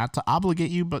Monday, not to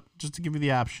obligate you, but just to give you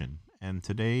the option. And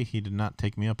today he did not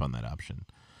take me up on that option,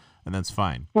 and that's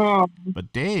fine.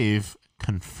 But Dave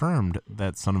confirmed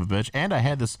that son of a bitch, and I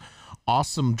had this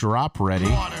awesome drop ready.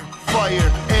 Water,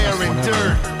 fire, air, and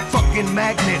dirt. Fucking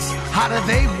magnets, how do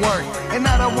they work? And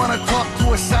I don't want to talk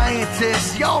to a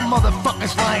scientist. Y'all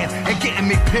motherfuckers lying and getting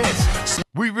me pissed.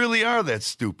 We really are that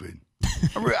stupid.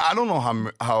 I don't know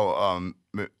how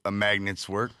magnets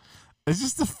work. It's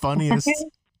just the funniest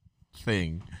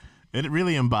thing. It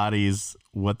really embodies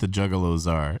what the Juggalos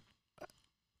are.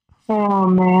 Oh,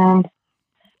 man.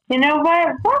 You know what?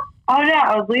 Oh,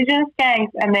 yeah, it was Legion of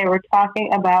Skanks, and they were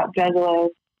talking about Juggalos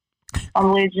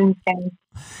on Legion of Skanks.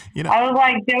 You know, I was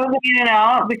like dozing in and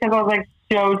out because I was like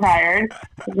so tired.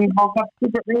 We woke up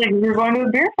super early. We were going to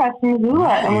a beer fest in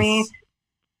Missoula,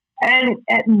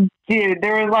 and dude,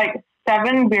 there was like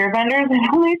 7 beer vendors, and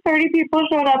only 30 people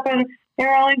showed up, and they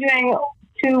were only doing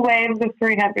 2 waves of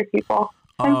 300 people.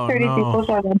 And 30 people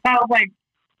showed up. I was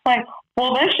like,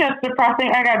 well, this shit's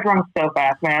depressing. I got drunk so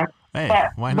fast, man. Hey,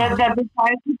 but why not? But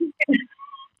besides,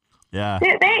 Yeah.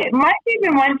 They might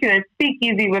even went to a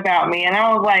speakeasy without me, and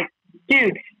I was like,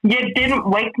 dude, you didn't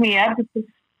wake me up. So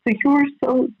you were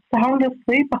so sound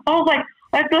asleep. I was like,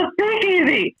 that's a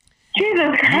speakeasy.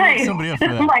 Jesus Christ. Somebody up for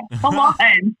that. I'm like, come on.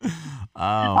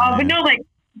 But no, like,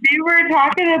 they were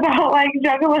talking about, like,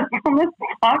 juggalos on this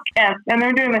podcast, and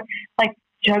they're doing, like,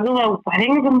 juggalo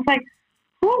weddings. I'm like,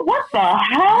 what the hell?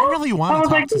 I really want to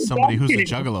talk like, to somebody who's a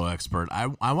juggalo expert.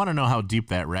 I want to know how deep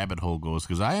that rabbit hole goes,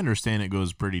 because I understand it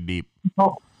goes pretty deep.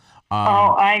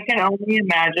 I can only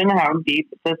imagine how deep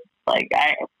this, like,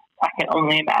 I can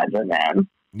only imagine, man.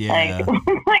 Yeah.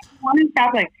 Like what is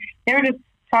happening? They were just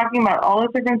talking about all this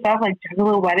different stuff, like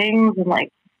juggalo weddings, and like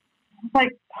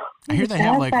I hear they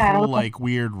have like whole like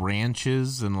weird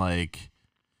ranches and like.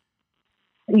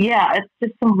 Yeah, it's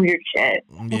just some weird shit.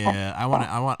 Yeah, I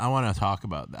want to talk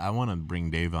about that. I want to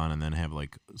bring Dave on and then have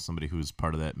like somebody who's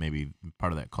part of that, maybe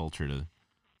part of that culture, to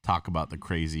talk about the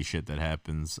crazy shit that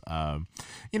happens.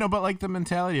 But like the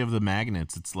mentality of the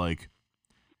magnets, it's like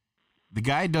the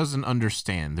guy doesn't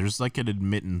understand. There's like an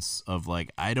admittance of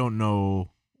like, I don't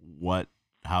know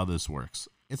how this works.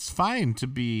 It's fine to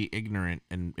be ignorant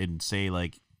and say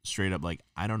like straight up like,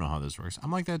 I don't know how this works.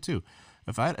 I'm like that too.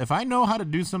 If I know how to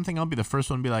do something, I'll be the first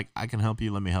one to be like, I can help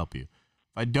you. Let me help you.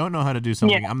 If I don't know how to do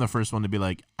something, I'm the first one to be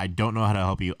like, I don't know how to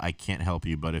help you. I can't help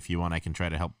you. But if you want, I can try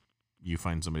to help you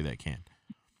find somebody that can.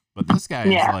 But this guy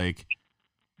is like,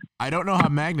 I don't know how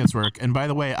magnets work. And by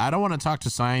the way, I don't want to talk to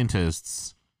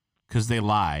scientists because they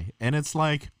lie. And it's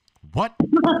like, what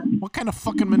kind of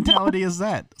fucking mentality is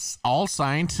that? All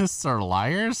scientists are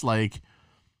liars? Like,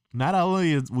 not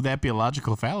only would that be a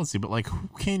logical fallacy, but like, who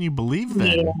can you believe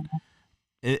then? Yeah.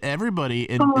 Everybody,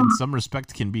 in some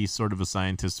respect, can be sort of a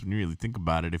scientist when you really think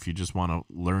about it. If you just want to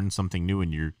learn something new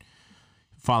and you're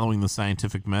following the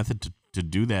scientific method to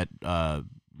do that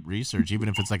research, even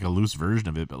if it's like a loose version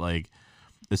of it, but like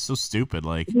it's so stupid.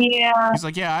 Like, he's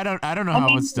like, I don't know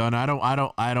how it's done. I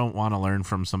don't want to learn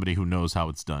from somebody who knows how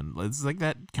it's done. It's like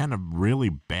that kind of really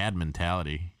bad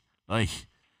mentality. Like,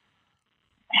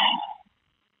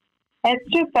 it's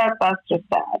just that's just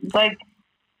bad. Like,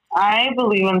 I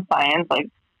believe in science, like,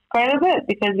 quite a bit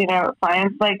because,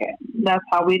 science, like, that's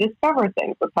how we discover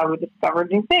things. That's how we discover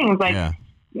new things. Like,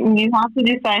 you have to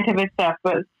do scientific stuff,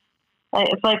 but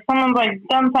it's like someone's, like,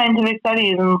 done scientific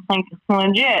studies and, like,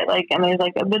 legit, like, and there's,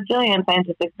 like, a bajillion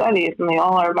scientific studies and they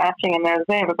all are matching and they're the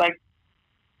same. It's like,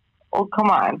 oh, come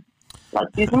on.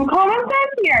 Let's do some common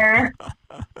sense here.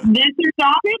 This is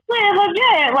obviously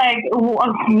legit. Like,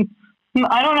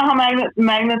 I don't know how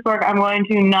magnets work. I'm going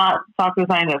to not talk to a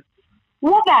scientist.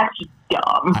 Well, that's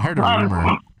dumb. I heard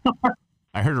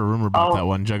a rumor about that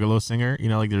one Juggalo singer.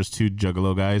 Like there's two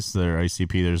Juggalo guys that are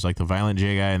ICP. There's like the Violent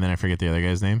J guy, and then I forget the other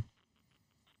guy's name.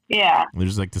 Yeah.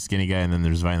 There's like the skinny guy, and then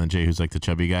there's Violent J, who's like the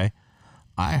chubby guy.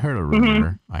 I heard a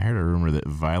rumor. I heard a rumor that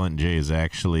Violent J is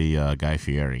actually Guy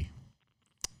Fieri.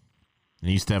 And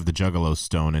he used to have the Juggalo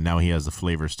stone, and now he has the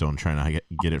Flavor Stone, trying to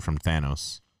get it from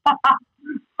Thanos.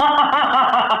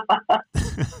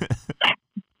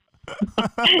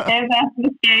 If that's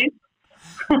the case,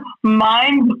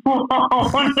 mind blown.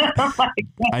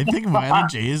 I think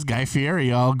Violent J is Guy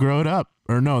Fieri all grown up.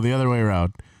 Or no, the other way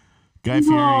around. Guy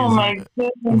Fieri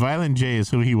Violent J is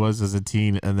who he was as a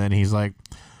teen, and then he's like,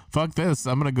 fuck this,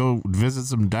 I'm gonna go visit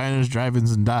some diners,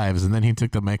 drive-ins, and dives, and then he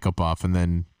took the makeup off and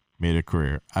then made a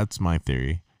career. That's my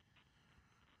theory.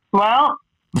 Well,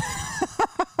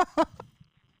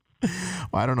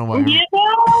 I don't know why.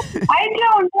 I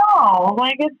don't know.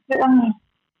 Like, it's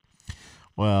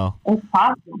well, it's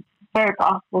possible. Very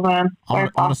possible, man. I'm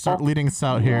gonna start leading us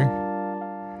out here.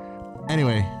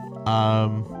 Anyway,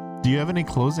 do you have any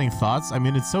closing thoughts? I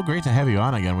mean, it's so great to have you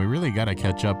on again. We really got to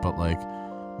catch up, but like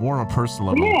more on a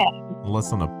personal level,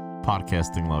 less on a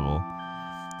podcasting level.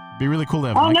 It'd be really cool to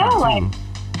have.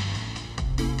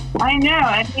 I know.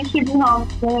 I think she'd be home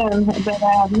soon.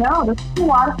 But no, this is a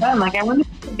lot of fun. Like, I want to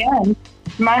do it again.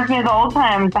 Reminds me of the old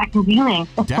times back in Wheeling.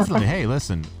 Definitely. Hey,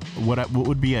 listen. What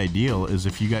would be ideal is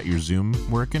if you got your Zoom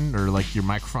working or like your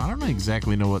microphone. I don't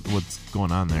exactly know what's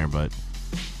going on there, but.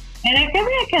 And it could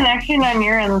be a connection on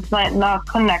your end that's like not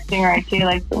connecting right to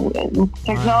like the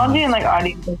technology and like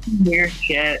audio. Weird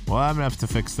shit. Well, I'm gonna have to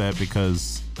fix that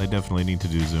because I definitely need to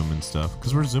do Zoom and stuff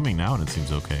because we're Zooming now and it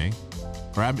seems okay.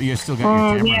 Or you still got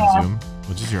your camera on Zoom,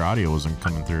 which is your audio wasn't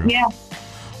coming through. Yeah.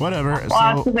 Whatever.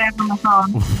 Well, so, on the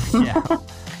phone. Yeah.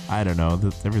 I don't know.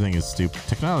 Everything is stupid.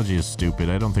 Technology is stupid.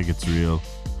 I don't think it's real.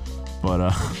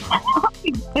 But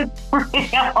it's real.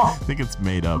 I think it's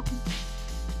made up.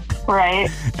 Right.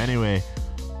 Anyway,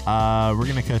 we're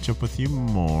gonna catch up with you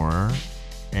more,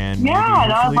 and I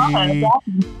love it.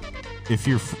 If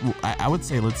you're, I would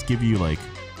say let's give you like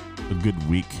a good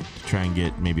week to try and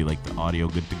get maybe like the audio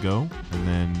good to go, and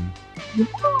then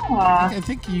I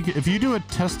think you if you do a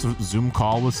test Zoom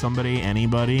call with somebody,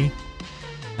 anybody,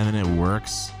 and then it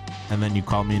works, and then you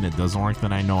call me and it doesn't work,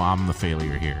 then I know I'm the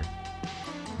failure here.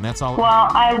 And that's all. Well,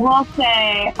 I will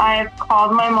say I've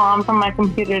called my mom from my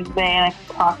computer today and I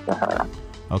can talk to her.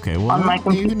 Okay,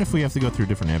 well, even if we have to go through a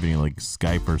different avenue like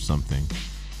Skype or something,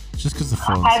 just because the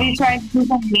phone. Have you tried to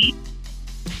do Meet?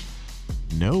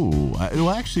 No. Well,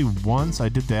 actually, once I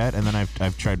did that, and then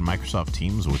I've tried Microsoft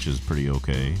Teams, which is pretty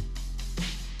okay.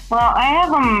 Well, I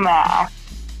have a Mac,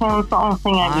 so it's the only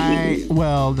thing I use.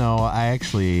 Well, no, I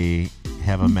actually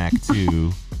have a Mac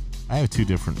too. I have 2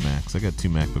 different Macs. I got 2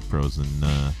 MacBook Pros, and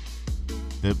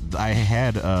I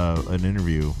had an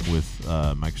interview with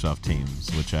Microsoft Teams,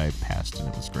 which I passed, and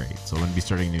it was great. So I'm going to be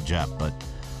starting a new job, but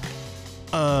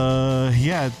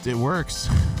yeah, it works.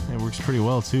 It works pretty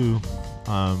well too.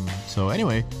 So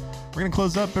anyway, we're going to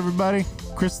close up, everybody.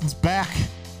 Kristen's back.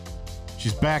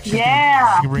 She's back. She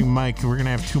can bring Mike. We're going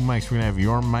to have 2 mics. We're going to have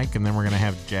your mic, and then we're going to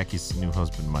have Jackie's new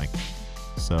husband, Mike.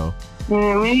 So we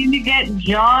need to get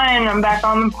John back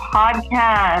on the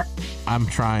podcast. I'm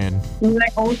trying.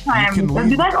 Like old times.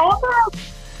 Like old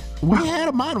times. We had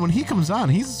him on. When he comes on,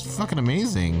 he's fucking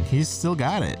amazing. He's still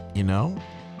got it, you know?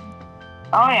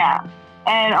 Oh, yeah.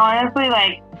 And honestly,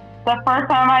 like, the first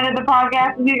time I did the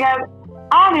podcast with you guys,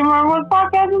 I don't even remember what the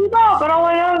podcast was about, but all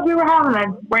I know is we were having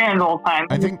a grand old time.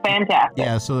 It was fantastic.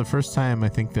 Yeah, so the first time I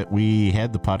think that we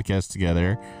had the podcast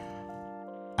together,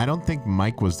 I don't think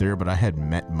Mike was there, but I had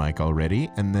met Mike already,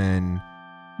 and then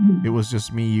it was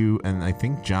just me, you, and I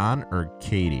think John or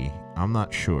Katie. I'm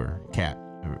not sure. Kat.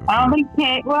 I don't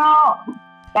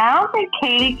think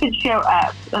Katie could show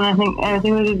up, and I think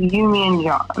it was just you, me, and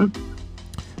John.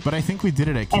 But I think we did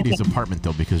it at Katie's apartment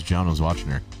though, because John was watching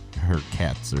her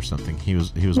cats or something. He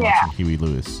was watching Huey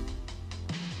Lewis.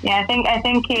 Yeah, I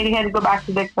think Katie had to go back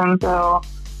to Dixon, so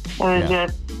it was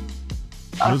just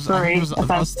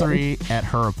us 3 at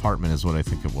her apartment is what I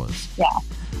think it was. Yeah.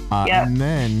 And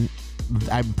then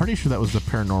I'm pretty sure that was the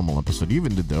paranormal episode. You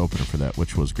even did the opener for that,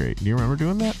 which was great. Do you remember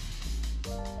doing that?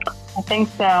 I think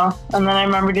so. And then I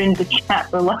remember doing the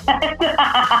chat roulette.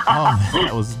 That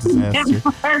was a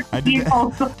disaster. I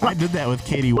did that with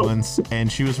Katie once,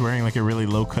 and she was wearing like a really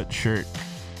low-cut shirt,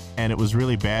 and it was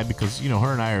really bad because, you know,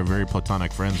 her and I are very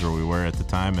platonic friends, or we were at the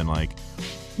time, and like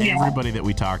everybody that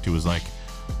we talked to was like,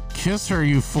 kiss her,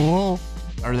 you fool.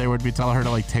 Or they would be telling her to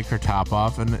like take her top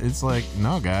off, and it's like,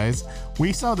 no, guys.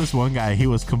 We saw this one guy, he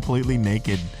was completely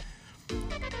naked,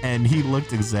 and he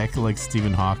looked exactly like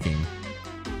Stephen Hawking.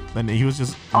 And he was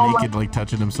just naked, like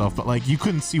touching himself, but like you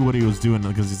couldn't see what he was doing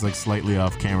because he's like slightly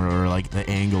off camera, or like the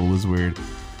angle was weird.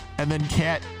 And then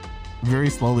Kat very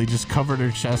slowly just covered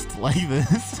her chest like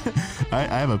this. I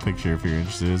have a picture if you're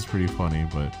interested. It's pretty funny,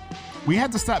 but we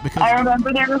had to stop because I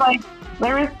remember there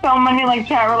was so many like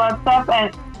chat roulette stuff,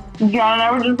 and John and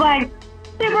I were just like,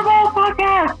 Super Bowl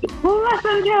podcast,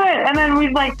 listen to it. And then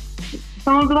we'd like,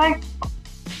 someone would be like,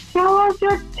 show us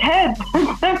your tits.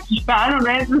 John would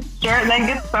raise his shirt and then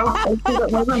get so close to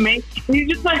it wasn't me. He's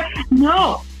just like,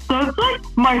 no, that's like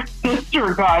my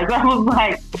sister, guys. I was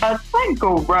like, that's like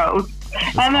gross.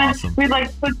 That's and then awesome. we'd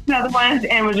like put another one and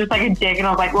it was just like a dick, and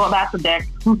I was like, well, that's a dick.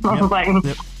 I was like,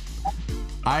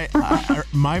 I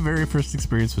my very first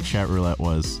experience with chat roulette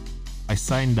was I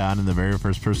signed on, and the very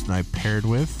first person I paired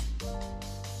with,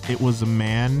 it was a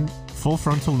man, full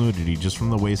frontal nudity, just from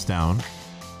the waist down.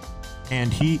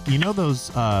 And he, you know those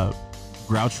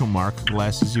Groucho Marx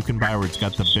glasses you can buy where it's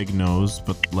got the big nose,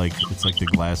 but like it's like the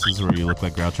glasses where you look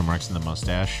like Groucho Marx in the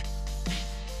mustache?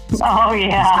 This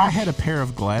guy had a pair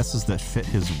of glasses that fit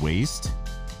his waist.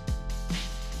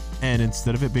 And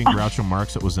instead of it being Groucho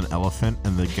Marx, it was an elephant,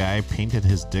 and the guy painted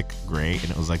his dick gray,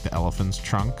 and it was like the elephant's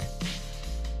trunk.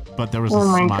 But there was a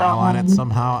smile on it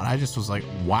somehow, and I just was like,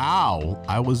 wow.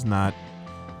 I was not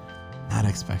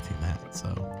expecting that,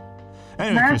 so...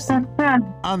 Anyway, Kristen,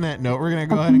 on that note, we're going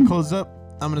to go ahead and close up.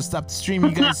 I'm going to stop the stream.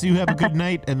 You guys, you have a good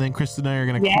night. And then Kristen and I are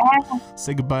going to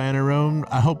say goodbye on our own.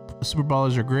 I hope Super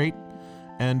Ballers are great.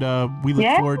 And we look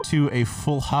forward to a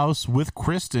full house with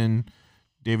Kristen,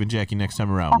 Dave, and Jackie next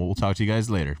time around. We'll talk to you guys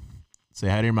later. Say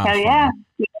hi to your mom. Hell yeah.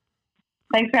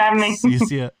 Thanks for having me.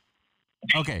 See ya.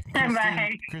 Okay.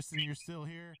 Kristen, you're still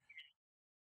here.